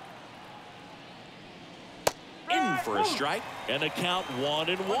 In for a strike, and a count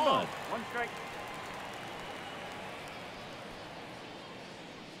 1-1. 1 strike.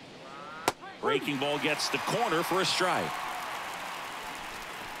 Breaking ball gets the corner for a strike.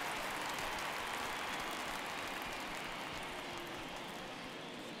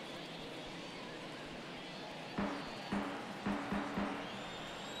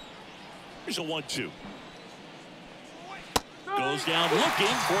 Here's a 1-2. Goes down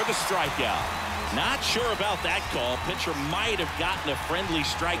looking for the strikeout. Not sure about that call. Pitcher might have gotten a friendly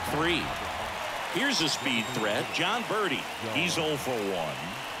strike 3. Here's a speed threat, John Birdie. He's 0 for 1.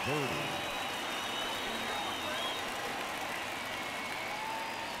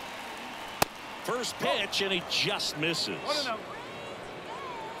 First pitch, and he just misses.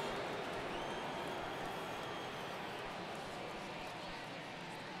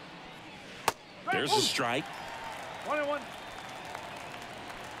 There's a strike. 1-1.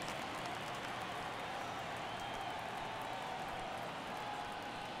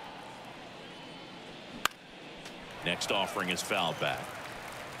 Next offering is foul back.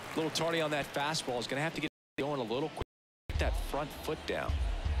 A little tardy on that fastball. Is going to have to get going a little quick. Get that front foot down.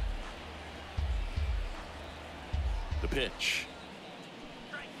 The pitch.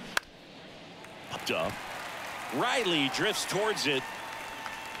 Popped up. Riley drifts towards it.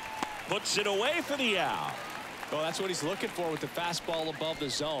 Puts it away for the out. Well, that's what he's looking for with the fastball above the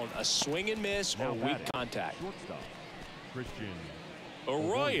zone. A swing and miss or weak contact. Shortstop, Christian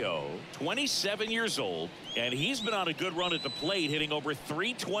Arroyo, 27 years old, and he's been on a good run at the plate, hitting over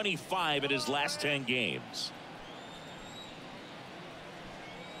 .325 in his last 10 games.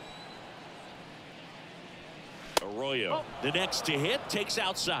 Arroyo, the next to hit, takes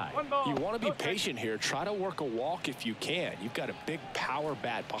outside. You want to be patient here. Try to work a walk if you can. You've got a big power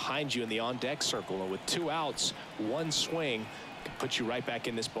bat behind you in the on-deck circle, and with 2 outs, 1 swing can put you right back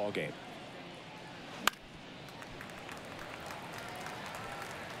in this ball game.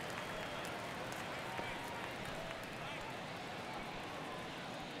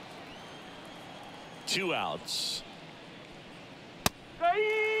 Two outs.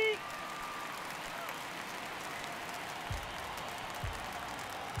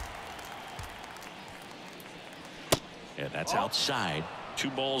 And that's outside. 2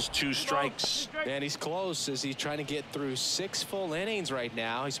 balls, 2 strikes. And he's close as he's trying to get through 6 full innings right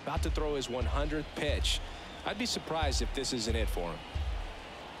now. He's about to throw his 100th pitch. I'd be surprised if this isn't it for him.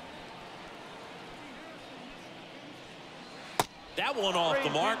 That one off the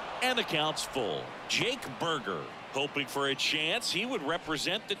mark, and the count's full. Jake Berger hoping for a chance. He would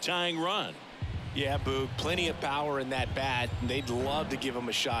represent the tying run. Yeah, Boog, plenty of power in that bat. They'd love to give him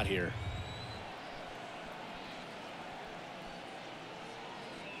a shot here.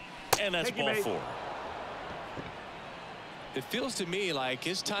 And that's ball 4. It feels to me like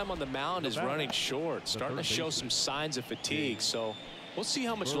his time on the mound is running short, starting to show some signs of fatigue. So we'll see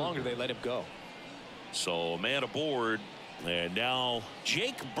how much longer they let him go. So a man aboard, and now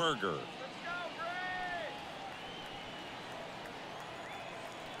Jake Berger.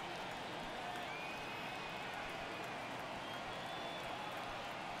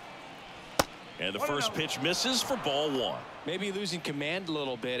 And the first pitch misses for ball 1. Maybe losing command a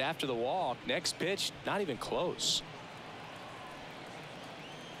little bit after the walk. Next pitch, not even close.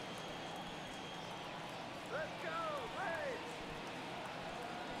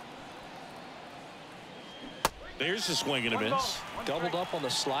 There's a swing and a miss. Doubled up on the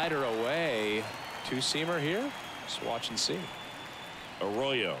slider away. 2-seamer here. Just watch and see.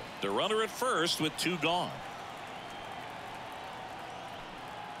 Arroyo, the runner at first with 2 gone.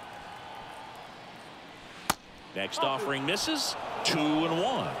 Next offering misses.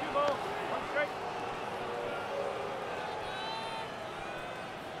 2-1.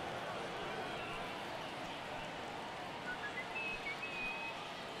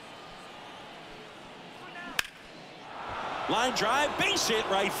 Line drive, base hit,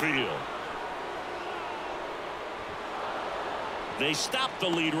 right field. They stop the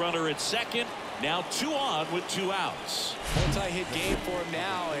lead runner at second. Now 2 on with 2 outs. Multi-hit game for him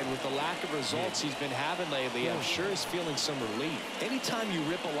now, and with the lack of results he's been having lately, I'm sure he's feeling some relief. Anytime you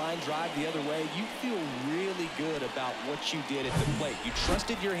rip a line drive the other way, you feel really good about what you did at the plate. You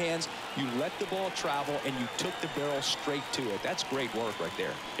trusted your hands, you let the ball travel, and you took the barrel straight to it. That's great work right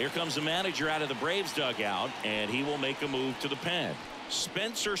there. Here comes the manager out of the Braves dugout, and he will make a move to the pen.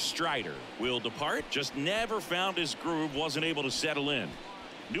 Spencer Strider will depart. Just never found his groove, wasn't able to settle in.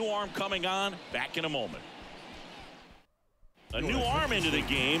 New arm coming on, back in a moment. A new arm into the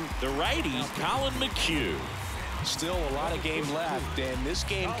game, the righty, Colin McHugh. Still a lot of game left, and this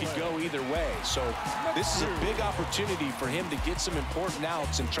game could go either way. So this is a big opportunity for him to get some important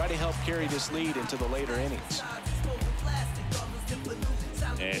outs and try to help carry this lead into the later innings.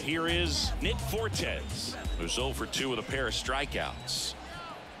 And here is Nick Fortes, who's 0 for 2 with a pair of strikeouts.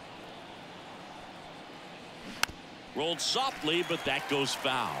 Rolled softly, but that goes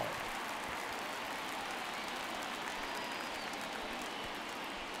foul.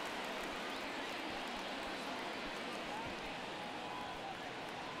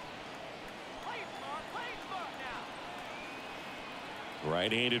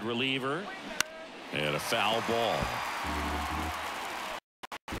 Right-handed reliever. And a foul ball.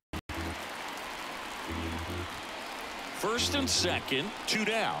 First and second, 2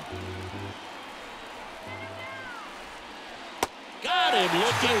 down. Got him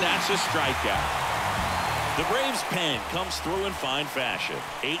looking. That's a strikeout. The Braves pen comes through in fine fashion.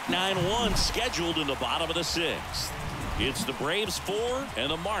 8-9-1 scheduled in the bottom of the 6th. It's the Braves 4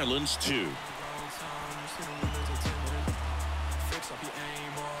 and the Marlins 2.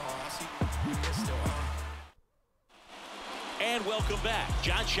 And welcome back.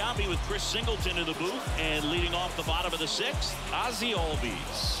 John Sciambi with Chris Singleton in the booth, and leading off the bottom of the 6th, Ozzie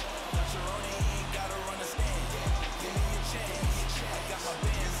Albies.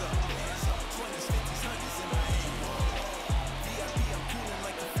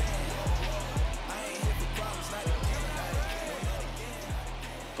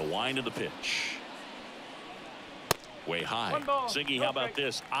 The wind of the pitch. Way high. Ziggy, how about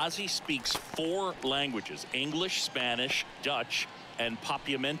this? Ozzie speaks 4 languages: English, Spanish, Dutch, and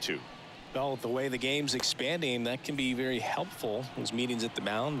Papiamentu. Well, the way the game's expanding, that can be very helpful. Those meetings at the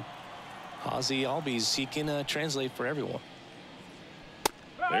mound, Ozzie Albies, he can translate for everyone.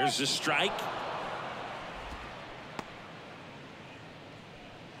 There's the strike.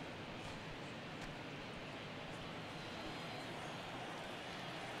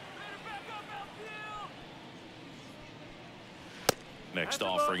 Next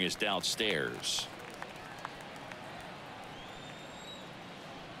offering is downstairs.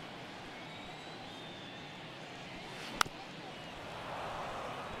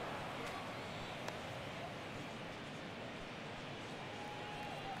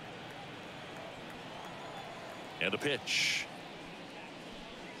 And the pitch.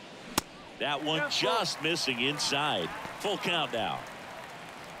 That one just missing inside. Full count now.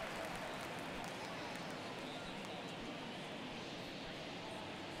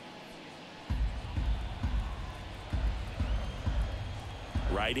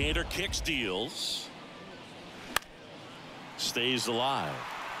 Right-hander kicks, deals. Stays alive.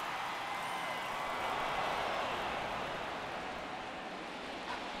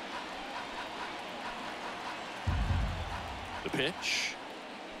 The pitch.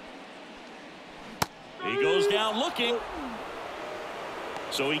 He goes down looking.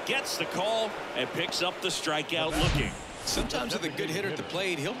 So he gets the call and picks up the strikeout looking. Sometimes with a good hitter at the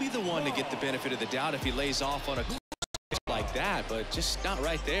plate, he'll be the one to get the benefit of the doubt if he lays off on a like that, but just not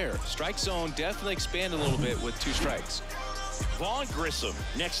right there. Strike zone definitely expand a little bit with 2 strikes. Vaughn Grissom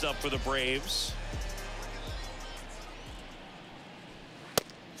next up for the Braves.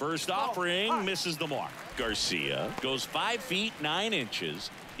 First offering misses the mark. Garcia goes 5 feet 9 inches.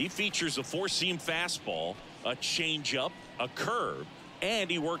 He features a 4-seam fastball, a changeup, a curve, and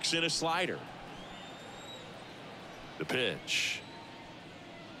he works in a slider. The pitch.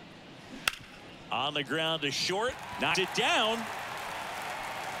 On the ground to short, knocked it down.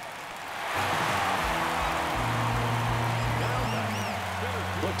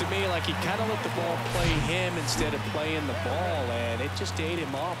 Looked to me like he kind of let the ball play him instead of playing the ball, and it just ate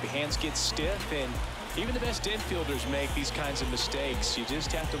him off. The hands get stiff, and even the best infielders make these kinds of mistakes. You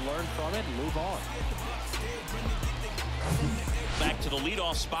just have to learn from it and move on. Back to the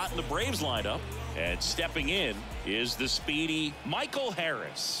leadoff spot in the Braves lineup, and stepping in is the speedy Michael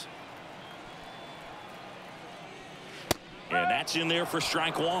Harris. And that's in there for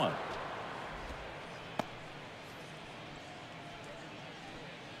strike 1.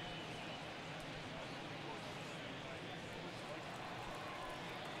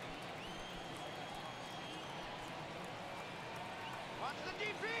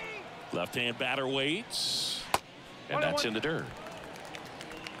 Left-hand batter waits, and that's in the dirt.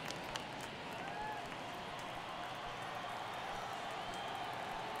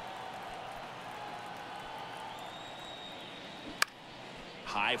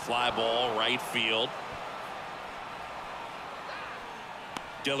 High fly ball, right field.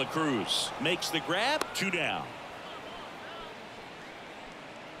 De La Cruz makes the grab, 2 down.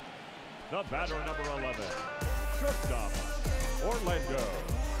 The batter, number 11, shortstop, Orlando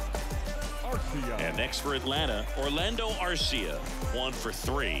Arcia. And next for Atlanta, Orlando Arcia, 1 for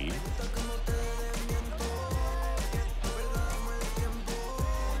 3.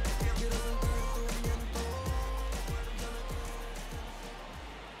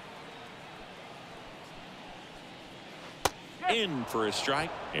 In for a strike,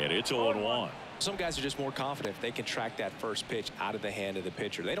 and it's 0-1. Some guys are just more confident if they can track that first pitch out of the hand of the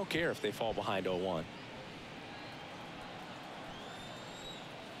pitcher. They don't care if they fall behind 0-1.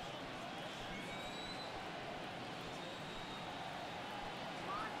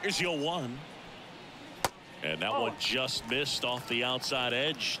 Here's the 0-1. And that one just missed off the outside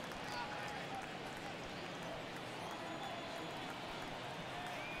edge.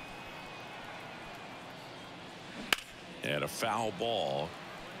 And a foul ball.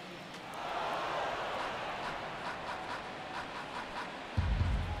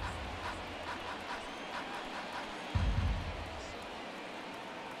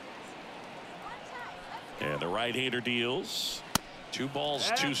 And the right-hander deals. 2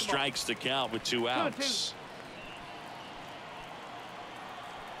 balls, 2 strikes to count with 2 outs.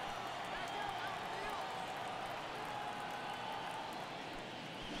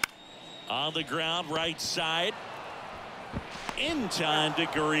 On the ground, right side. In time to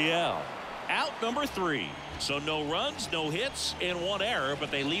Gurriel. Out number 3. So no runs, no hits, and 1 error,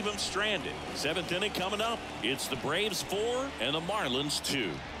 but they leave him stranded. 7th inning coming up. It's the Braves 4 and the Marlins 2.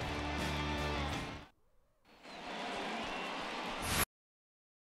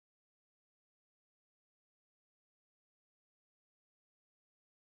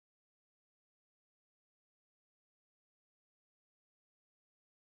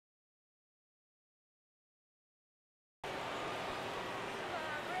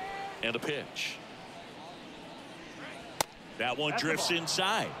 And a pitch. That one drifts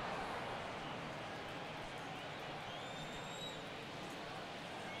inside.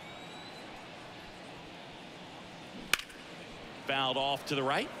 Fouled off to the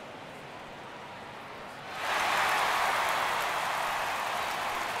right.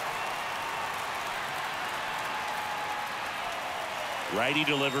 Righty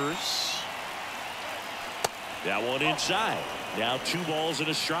delivers. That one inside. Now 2 balls and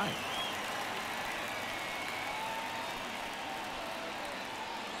a strike.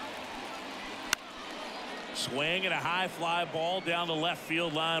 Swing and a high fly ball down the left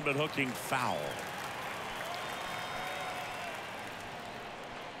field line, but hooking foul.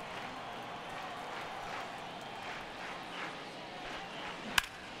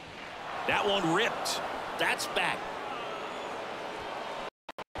 That one ripped. That's back.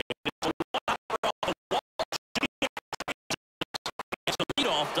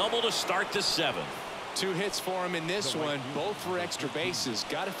 Leadoff double to start the 7th. 2 hits for him in this one, both for extra bases.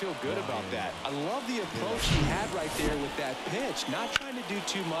 Got to feel good about that. I love the approach he had right there with that pitch. Not trying to do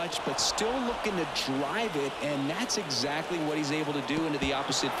too much, but still looking to drive it, and that's exactly what he's able to do into the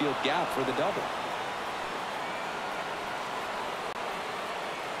opposite field gap for the double.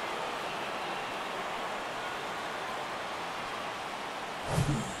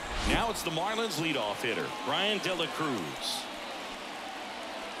 Now it's the Marlins leadoff hitter, Brian De La Cruz.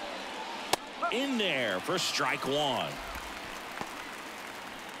 In there for strike 1.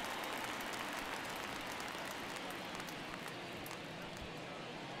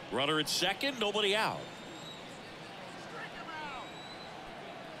 Runner at second, nobody out.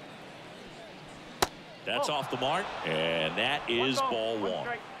 That's off the mark, and that is ball 1.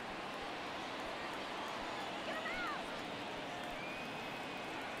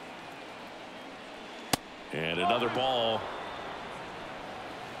 And another ball.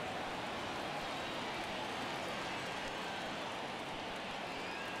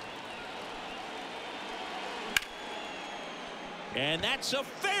 And that's a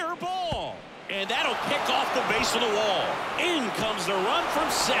fair ball. And that'll kick off the base of the wall. In comes the run from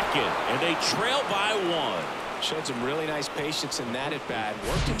second. And they trail by 1. Showed some really nice patience in that at bat.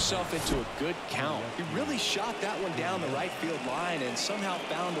 Worked himself into a good count. He really shot that one down the right field line and somehow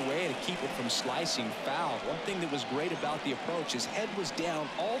found a way to keep it from slicing foul. One thing that was great about the approach, his head was down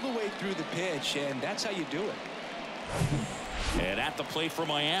all the way through the pitch, and that's how you do it. And at the plate for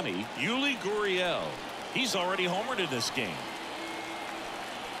Miami, Yuli Gurriel. He's already homered in this game.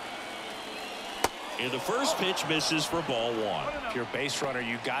 And the first pitch misses for ball 1. If you're a base runner,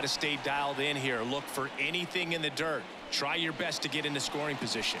 you got to stay dialed in here. Look for anything in the dirt. Try your best to get into scoring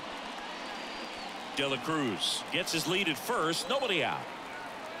position. De La Cruz gets his lead at first. Nobody out.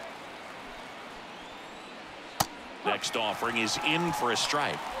 Next offering is in for a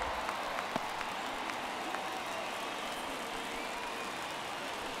strike.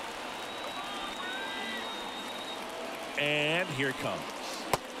 And here it comes.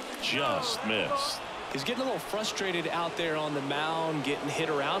 Just missed. He's getting a little frustrated out there on the mound, getting hit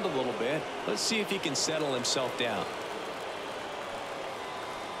around a little bit. Let's see if he can settle himself down.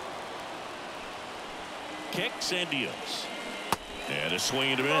 Kicks and deals. And a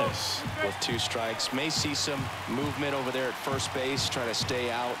swing and a miss. With 2 strikes. May see some movement over there at first base, trying to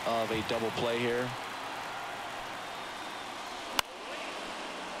stay out of a double play here.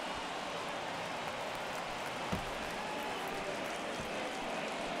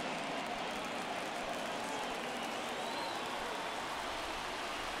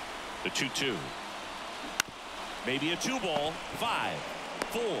 The 2-2. Maybe a 2-ball. 5,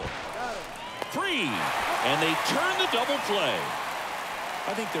 4, 3. And they turn the double play.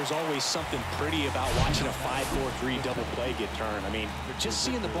 I think there's always something pretty about watching a 5-4-3 double play get turned. I mean, just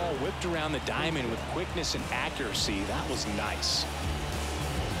seeing the ball whipped around the diamond with quickness and accuracy, that was nice.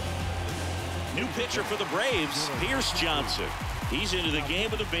 New pitcher for the Braves, Pierce Johnson. He's into the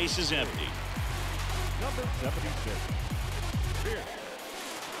game with the bases empty. Number 76. Pierce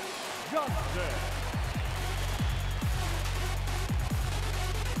Johnson.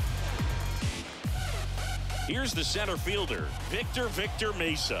 Here's the center fielder, Victor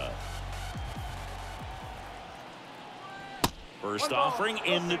Mesa. First offering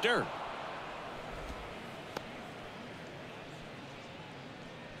in the dirt.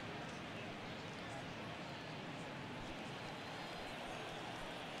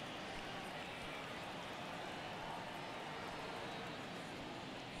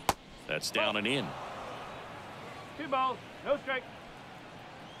 That's down and in. 2 balls, no strike.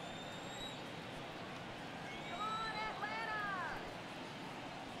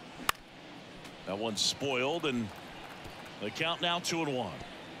 That one's spoiled, and the count now 2-1.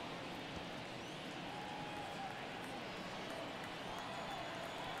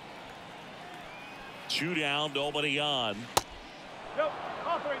 Two down, nobody on. Nope,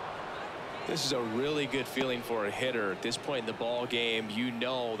 all 3. This is a really good feeling for a hitter. At this point in the ball game, you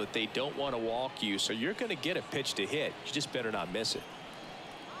know that they don't want to walk you, so you're going to get a pitch to hit. You just better not miss it.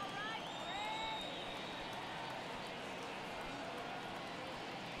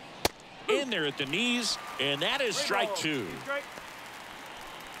 In there at the knees, and that is strike 2. Strike.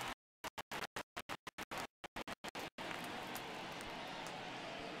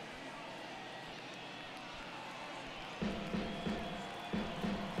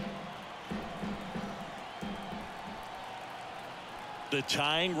 The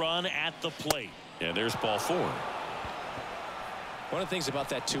tying run at the plate. And there's ball 4. One of the things about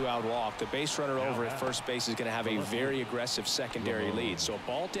that 2-out walk, the base runner over at first base is going to have a very aggressive secondary lead. So a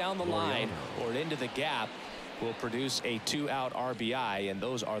ball down the line or into the gap will produce a 2-out RBI, and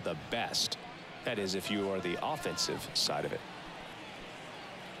those are the best. That is, if you are the offensive side of it.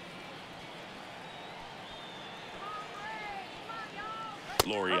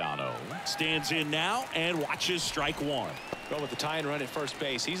 Laureano stands in now and watches strike 1. Well, with the tying run at first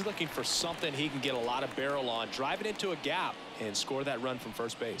base, he's looking for something he can get a lot of barrel on, drive it into a gap, and score that run from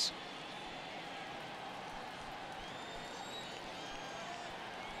first base.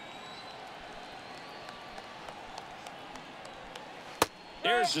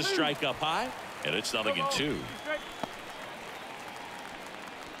 There's the strike up high, and it's 0-2.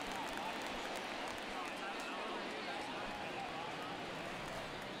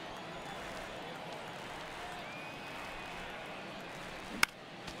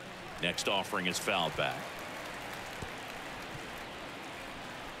 Next offering is fouled back.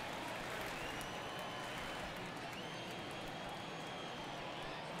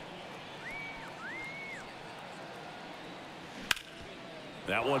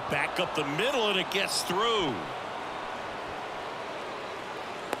 That one back up the middle, and it gets through.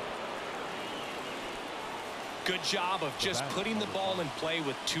 Good job of just putting the ball in play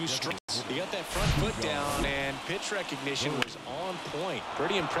with 2 strikes. He got that front foot down, and pitch recognition was on point.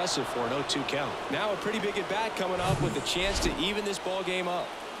 Pretty impressive for an 0-2 count. Now a pretty big at bat coming up with a chance to even this ball game up.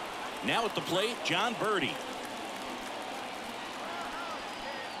 Now at the plate, John Birdie.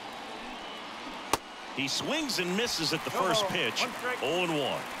 He swings and misses at the first pitch.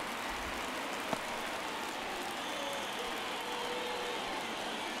 0-1.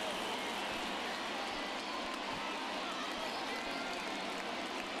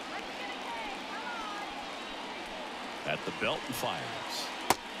 At the belt and fires.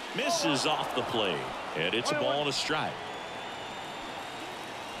 Misses off the plate, and it's a ball and a strike.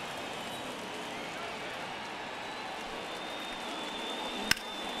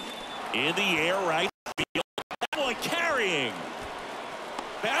 In the air right field. That one carrying.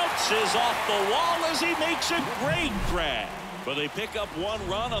 Bounces off the wall as he makes a great grab. But they pick up 1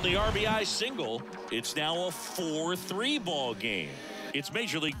 run on the RBI single. It's now a 4-3 ball game. It's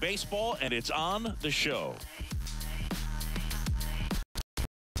Major League Baseball, and it's on the show.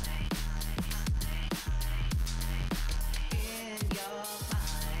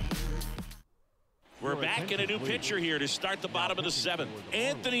 We're back in a new pitcher here to start the bottom of the 7th.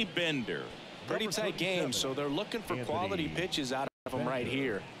 Anthony Bender. Pretty tight game, so they're looking for quality pitches out of him right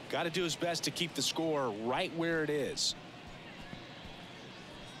here. Got to do his best to keep the score right where it is.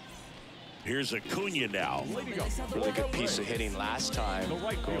 Here's Acuna now. Really good piece of hitting last time,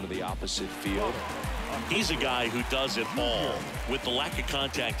 going to the opposite field. He's a guy who does it all. With the lack of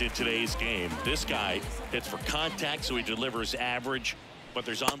contact in today's game, this guy hits for contact, so he delivers average, but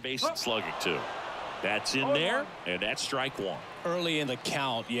there's on-base slugging too. That's in there, and that's strike one. Early in the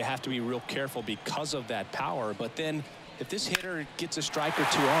count, you have to be real careful because of that power, but then if this hitter gets a strike or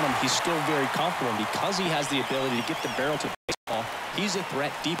two on him, he's still very comfortable. And because he has the ability to get the barrel to baseball, he's a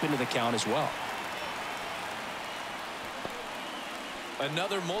threat deep into the count as well.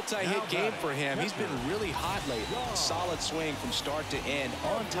 Another multi-hit game for him. He's been really hot lately. Solid swing from start to end.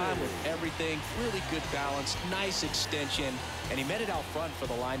 On time with everything. Really good balance. Nice extension. And he met it out front for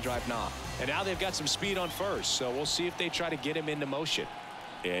the line drive knock. And now they've got some speed on first. So we'll see if they try to get him into motion.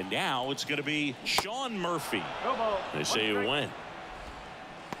 And now it's going to be Sean Murphy. No ball. They say he went.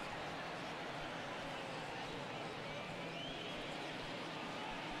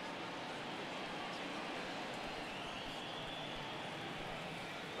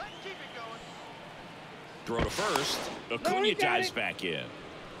 Let's keep it going. Throw to first. Acuna dives back in.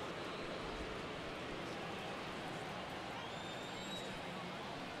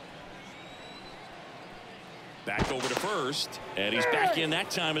 Back over to first, and he's back in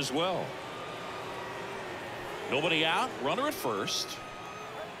that time as well. Nobody out, runner at first.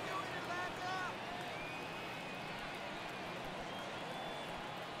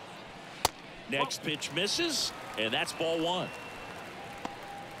 Next pitch misses, and that's ball one.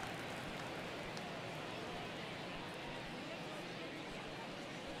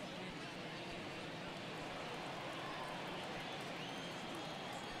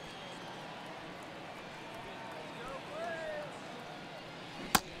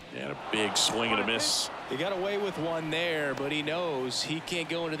 And a big swing and a miss. He got away with one there, but he knows he can't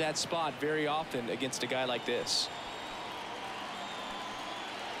go into that spot very often against a guy like this.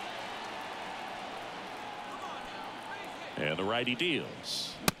 And the righty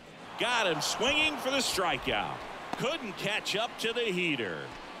deals. Got him swinging for the strikeout. Couldn't catch up to the heater.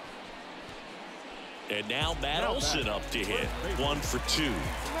 And now Matt Olson up to hit. 1 for 2.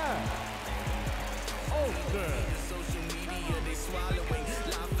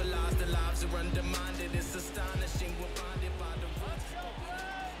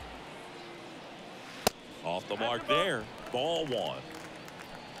 Off the mark there. Ball one.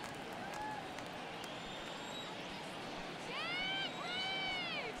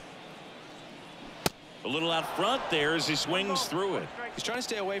 A little out front there as he swings through it. He's trying to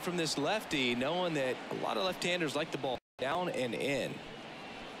stay away from this lefty, knowing that a lot of left-handers like the ball down and in.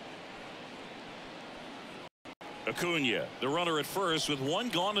 Acuna, the runner at first with one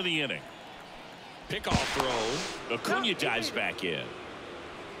gone in the inning. Pickoff throw. Acuna dives back in.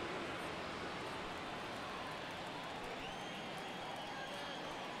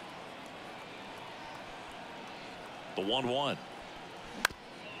 The 1-1.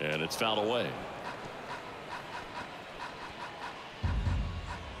 And it's fouled away.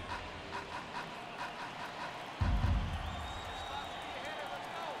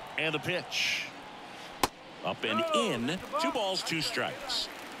 And the pitch. Up and in. 2 balls, 2 strikes.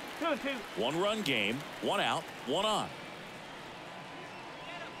 2-2. 1-run game. 1 out, 1 on.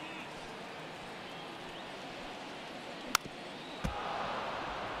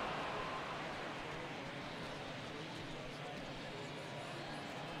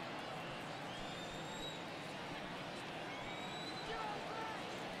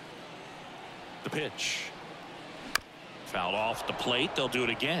 The pitch. Fouled off the plate. They'll do it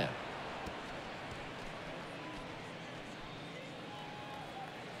again.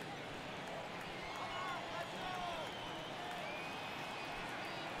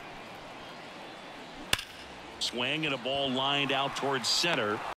 Swing and a ball lined out towards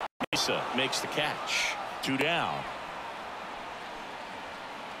center. Mesa makes the catch. 2 down.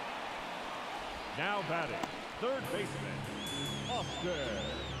 Now batting, third baseman,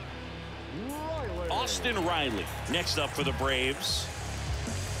 Austin Riley next up for the Braves.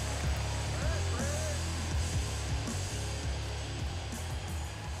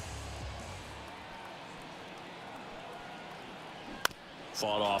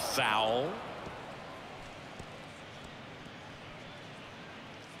 Fought off foul.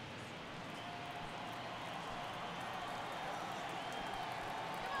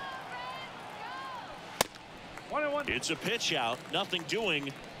 It's a pitch out, nothing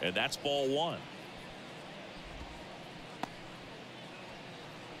doing, and that's ball one.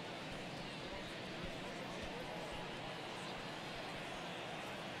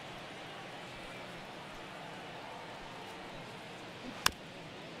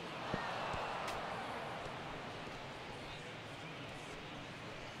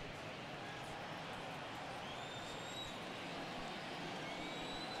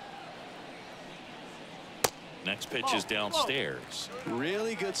 next pitch is downstairs.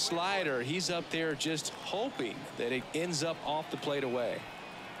 Really good slider. He's up there just hoping that it ends up off the plate away.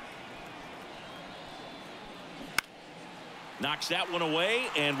 Knocks that one away,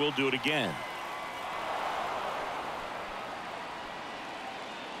 and we'll do it again.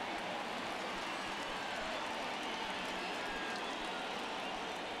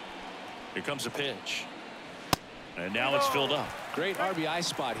 Here comes a pitch. And now it's filled up. Great RBI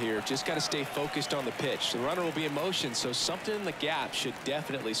spot here. Just got to stay focused on the pitch. The runner will be in motion, so something in the gap should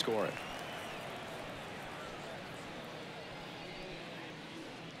definitely score it.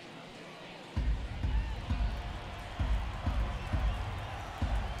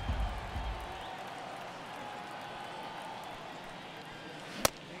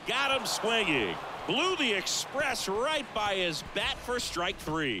 Got him swinging. Blew the express right by his bat for strike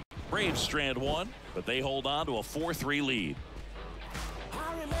 3. Braves strand 1, but they hold on to a 4-3 lead.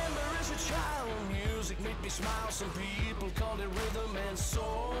 I remember as a child, music made me smile. Some people called it rhythm and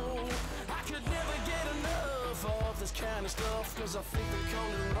soul. I could never get enough of this kind of stuff, because I think they call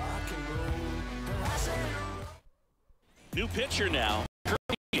it rock and roll. But I say, New pitcher now.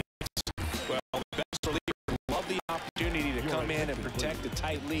 Well, the best reliever love the opportunity to come in and protect a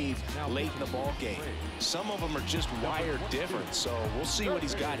tight lead late in the ball game. Some of them are just wired different, so we'll see what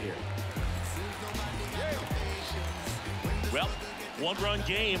he's got here. Well, one-run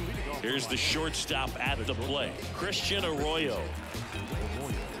game. Here's the shortstop at the plate, Christian Arroyo.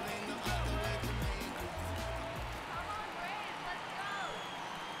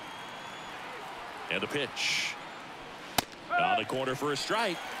 And the pitch. On the corner for a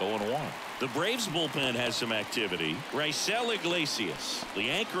strike. 0-1. The Braves bullpen has some activity. Raisel Iglesias, the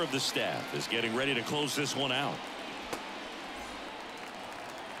anchor of the staff, is getting ready to close this one out.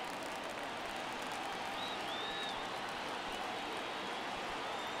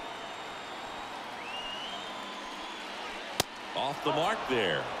 Off the mark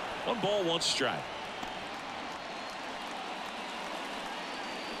there. 1 ball, 1 strike.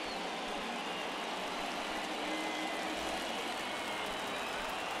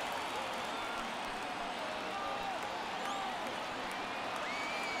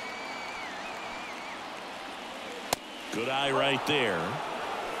 Good eye right there.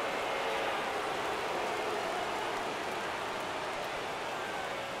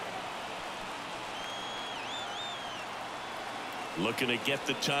 Looking to get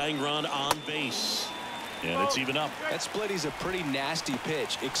the tying run on base. And it's even up. That splitty's a pretty nasty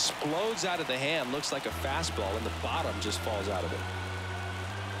pitch. Explodes out of the hand. Looks like a fastball, and the bottom just falls out of it.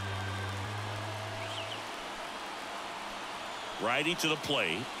 Righty to the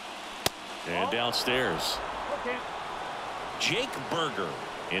plate. And downstairs. Jake Berger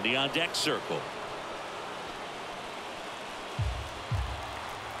in the on-deck circle.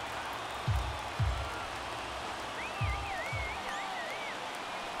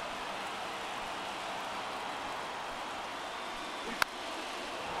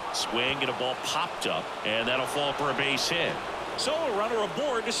 Swing and a ball popped up, and that'll fall for a base hit. So a runner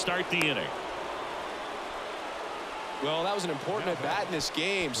aboard to start the inning. Well, that was an important at bat in this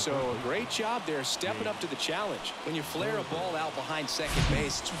game, so a great job there stepping up to the challenge. When you flare a ball out behind second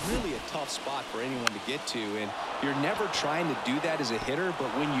base, it's really a tough spot for anyone to get to, and you're never trying to do that as a hitter, but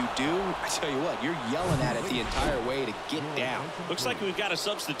when you do, I tell you what, you're yelling at it the entire way to get down. Looks like we've got a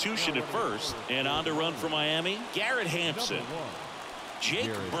substitution at first, and on to run for Miami, Garrett Hampson. Jake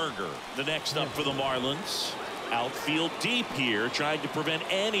Berger, the next up for the Marlins. Outfield deep here, trying to prevent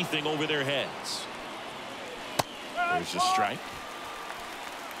anything over their heads. There's a strike.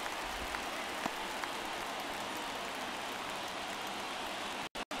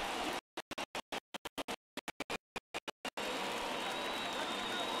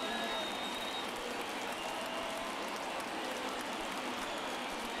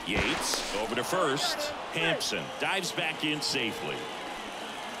 Yates over to first. Hampson dives back in safely.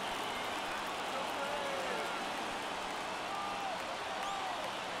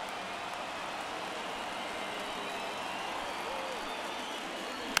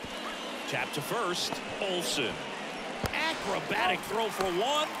 Tap to first. Olsen. Acrobatic throw for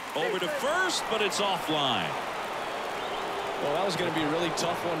 1. Over to first, but it's offline. Well, that was going to be a really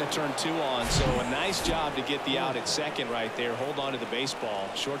tough one to turn 2 on, so a nice job to get the out at second right there. Hold on to the baseball.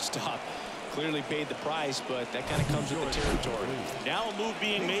 Shortstop clearly paid the price, but that kind of comes with the territory. Now a move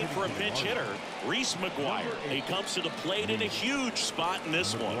being made for a pinch hitter. Reese McGuire. He comes to the plate in a huge spot in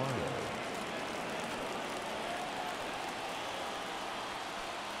this one.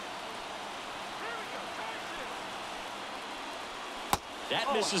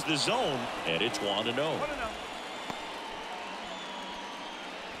 That misses the zone, and it's 1-0.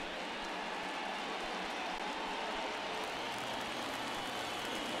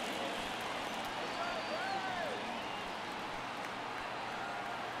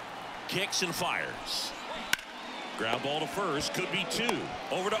 kicks and fires. Ground ball to first, could be two.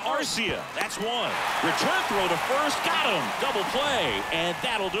 Over to Arcia, that's one. Return throw to first, got him. Double play, and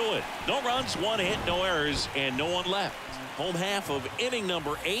that'll do it. No runs, one hit, no errors, and no one left. Home half of inning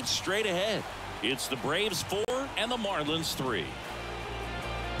number 8 straight ahead. It's the Braves 4 and the Marlins 3.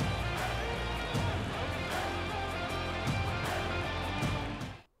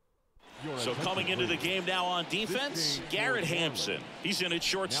 So coming into the game now on defense, Garrett Hampson. He's in at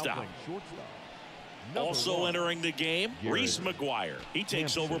shortstop. Also entering the game, Reese McGuire. He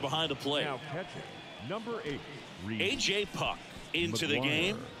takes over behind the plate. Number 8, A.J. Puck into the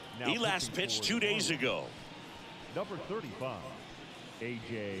game. He last pitched 2 days ago. Number 35,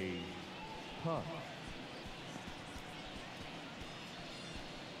 A.J. Puck.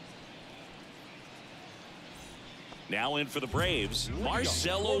 Now in for the Braves,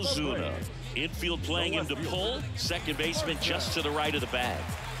 Marcell Ozuna. Infield playing him to pull. Second baseman just to the right of the bag.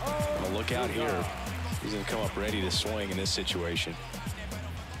 Well, look out here. He's going to come up ready to swing in this situation.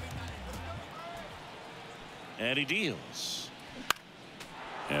 And he deals.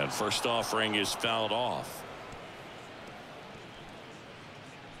 And first offering is fouled off.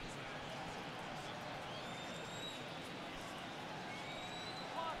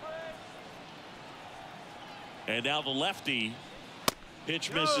 And now the lefty.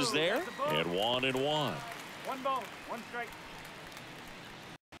 Pitch misses there. And 1-1. 1 ball, 1 strike.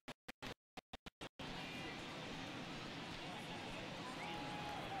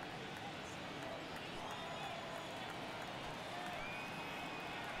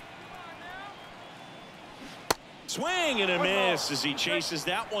 Swing and a miss as he chases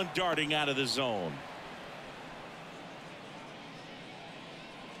that one darting out of the zone.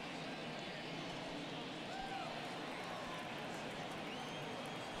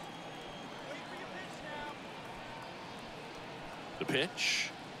 The pitch.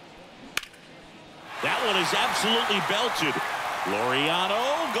 That one is absolutely belted.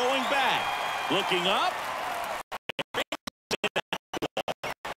 Laureano going back. Looking up.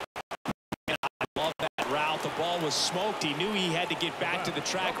 The ball was smoked. He knew he had to get back to the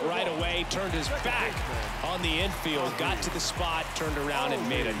track right away. Turned his back on the infield. Got to the spot. Turned around and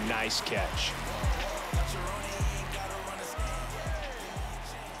made a nice catch.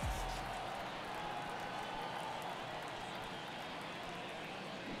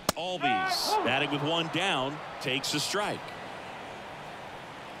 Albies batting with 1 down. Takes a strike.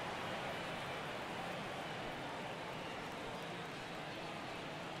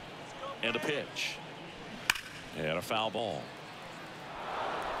 And a pitch. And a foul ball.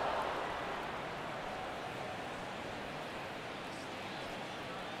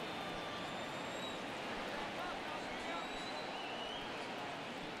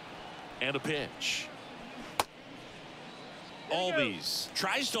 And a pitch. Albies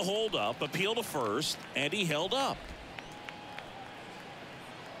tries to hold up, appeal to first, and he held up.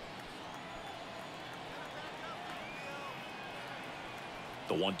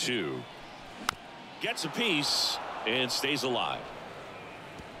 The 1-2. Gets a piece and stays alive.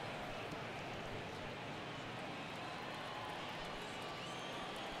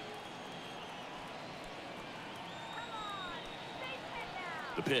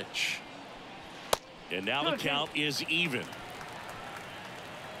 The pitch. And now the count is even.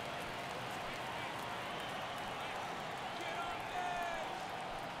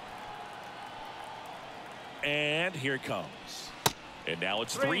 And here it comes. And now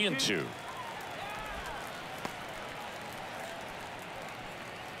it's 3-2.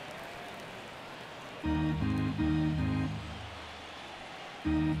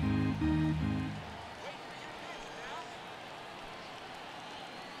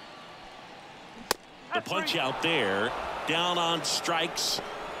 The punch out there, down on strikes,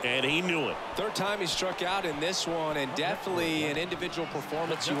 and he knew it. Third time he struck out in this one, and definitely an individual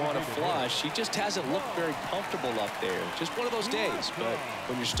performance you want to flush. He just hasn't looked very comfortable up there. Just one of those days. But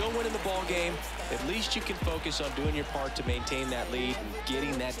when you're still winning the ball game, at least you can focus on doing your part to maintain that lead and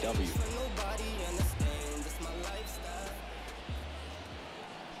getting that W.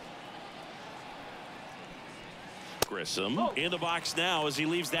 Grissom in the box now as he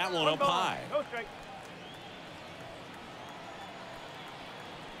leaves that one up high. No strike.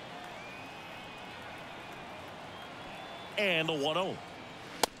 And the 1-0.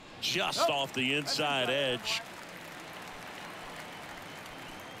 Just off the inside edge.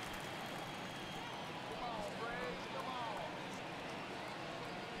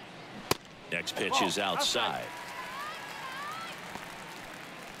 Next pitch is outside.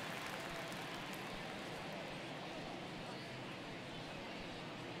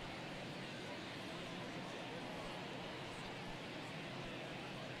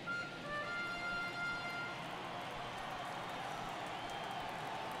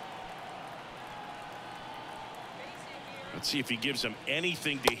 Let's see if he gives him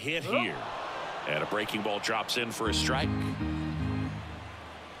anything to hit here. And a breaking ball drops in for a strike.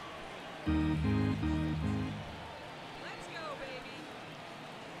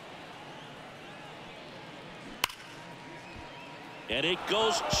 And it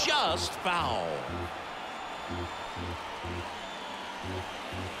goes just foul.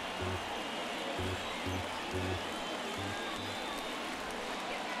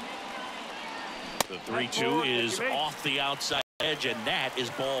 The 3-2 is off the outside edge, and that is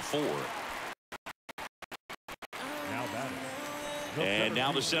ball 4. And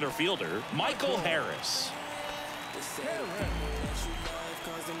now the center fielder, Michael Harris.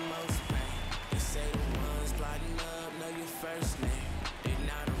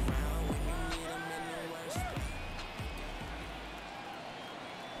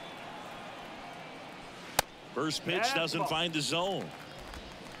 First pitch doesn't find the zone.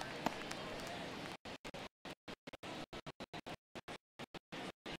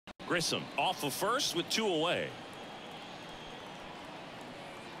 Grissom off of first with 2 away.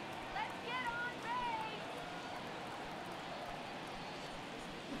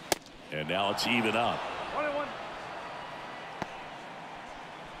 And now it's even up. 1-1.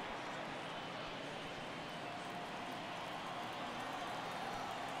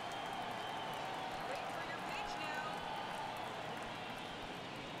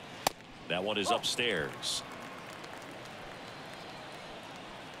 That one is upstairs.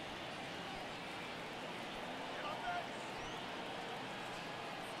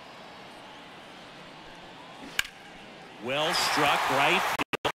 Well struck right.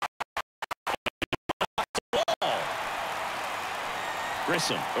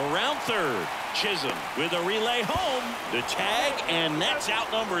 Grissom around third. Chisholm with a relay home. The tag, and that's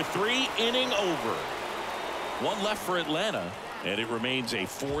out number 3, inning over. 1 left for Atlanta, and it remains a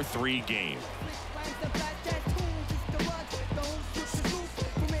 4-3 game.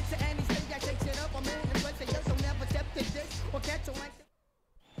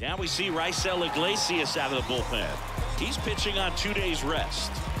 Now we see Raisel Iglesias out of the bullpen. He's pitching on 2 days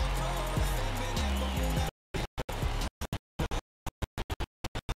rest.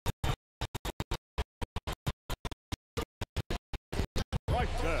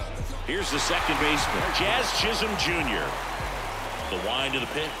 Here's the second baseman, Jazz Chisholm Jr. The wind of the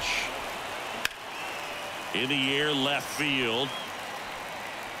pitch. In the air, left field.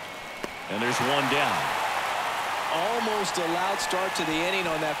 And there's 1 down. Almost a loud start to the inning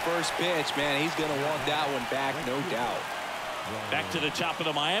on that first pitch. Man, he's going to want that one back, no doubt. Back to the top of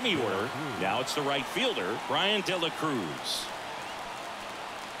the Miami order. Now it's the right fielder, Brian De La Cruz.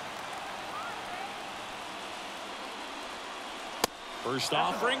 First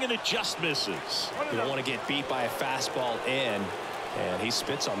offering, and it just misses. You don't want to get beat by a fastball in, and he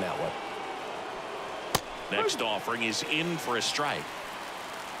spits on that one. Next offering is in for a strike.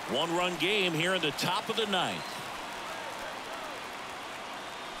 1-run game here in the top of the 9th.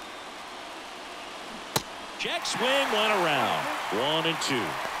 Check swing, went around. 1-2.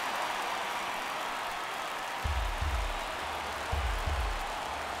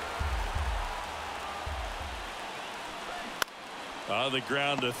 On the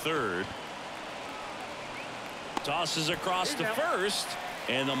ground to third. Tosses across to first,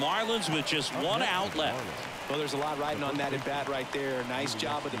 and the Marlins with just 1 out left. Well, there's a lot riding on that at bat right there. Nice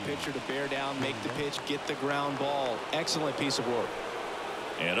job of the pitcher to bear down, make the pitch, get the ground ball. Excellent piece of work.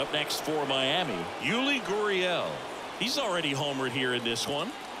 And up next for Miami, Yuli Gurriel. He's already homered here in this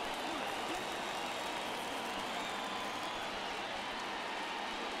one.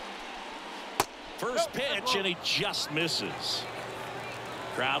 First pitch, and he just misses.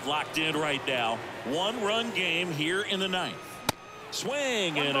 Crowd locked in right now. 1-run game here in the 9th.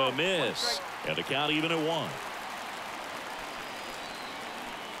 Swing and a miss. And the count even at 1.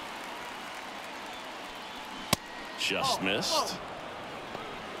 Just missed.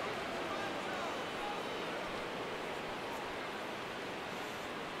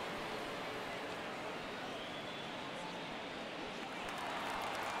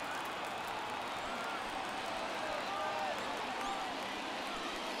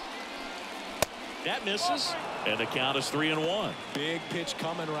 That misses, and the count is 3-1. Big pitch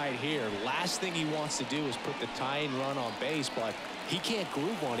coming right here. Last thing he wants to do is put the tying run on base, but he can't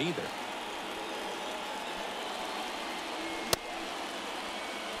groove one either.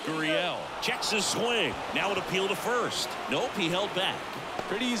 Gurriel checks his swing. Now an appeal to first. Nope, he held back.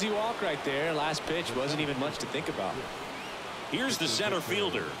 Pretty easy walk right there. Last pitch wasn't even much to think about. Here's the center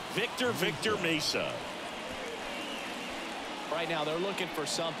fielder, Victor Mesa. Right now they're looking for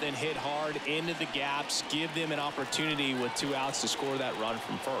something hit hard into the gaps, give them an opportunity with 2 outs to score that run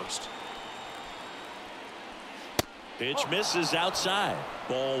from first. Pitch misses outside.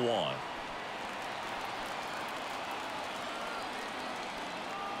 Ball 1.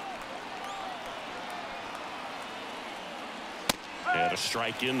 And a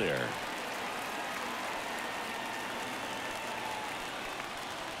strike in there.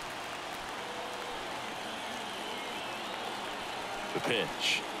 The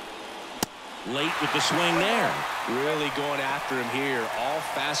pitch. Late with the swing there. Really going after him here. All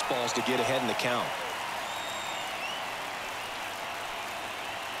fastballs to get ahead in the count.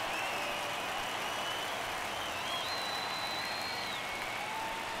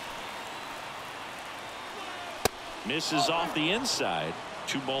 Misses off the inside.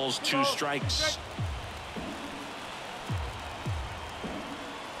 2 balls, 2 strikes.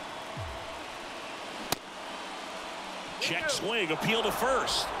 Check swing, appeal to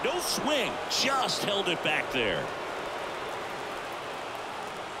first. No swing, just held it back there.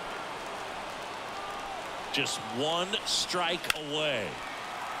 Just 1 strike away.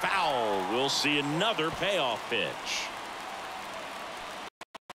 Foul. We'll see another payoff pitch.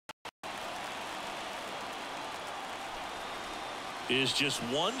 Is just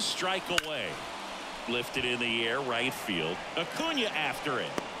 1 strike away. Lifted in the air, right field. Acuna after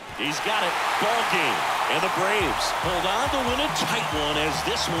it. He's got it. Ball game. And the Braves hold on to win a tight one as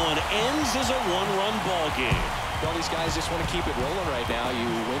this one ends as a 1-run ball game. Well, these guys just want to keep it rolling right now. You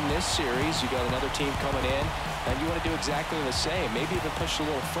win this series, you got another team coming in, and you want to do exactly the same. Maybe even push a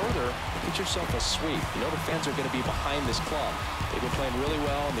little further. Get yourself a sweep. You know the fans are going to be behind this club. They've been playing really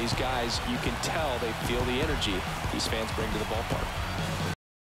well, and these guys, you can tell they feel the energy these fans bring to the ballpark.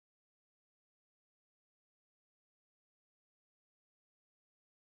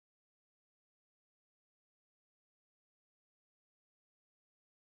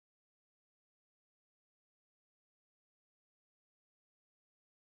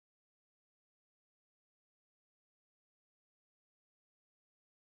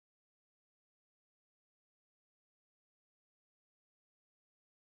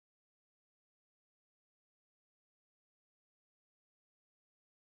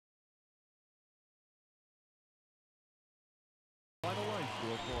 Final line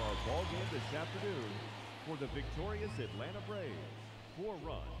score for our ball game this afternoon for the victorious Atlanta Braves. 4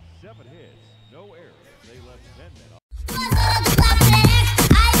 runs, 7 hits, no errors. They left 10 men off.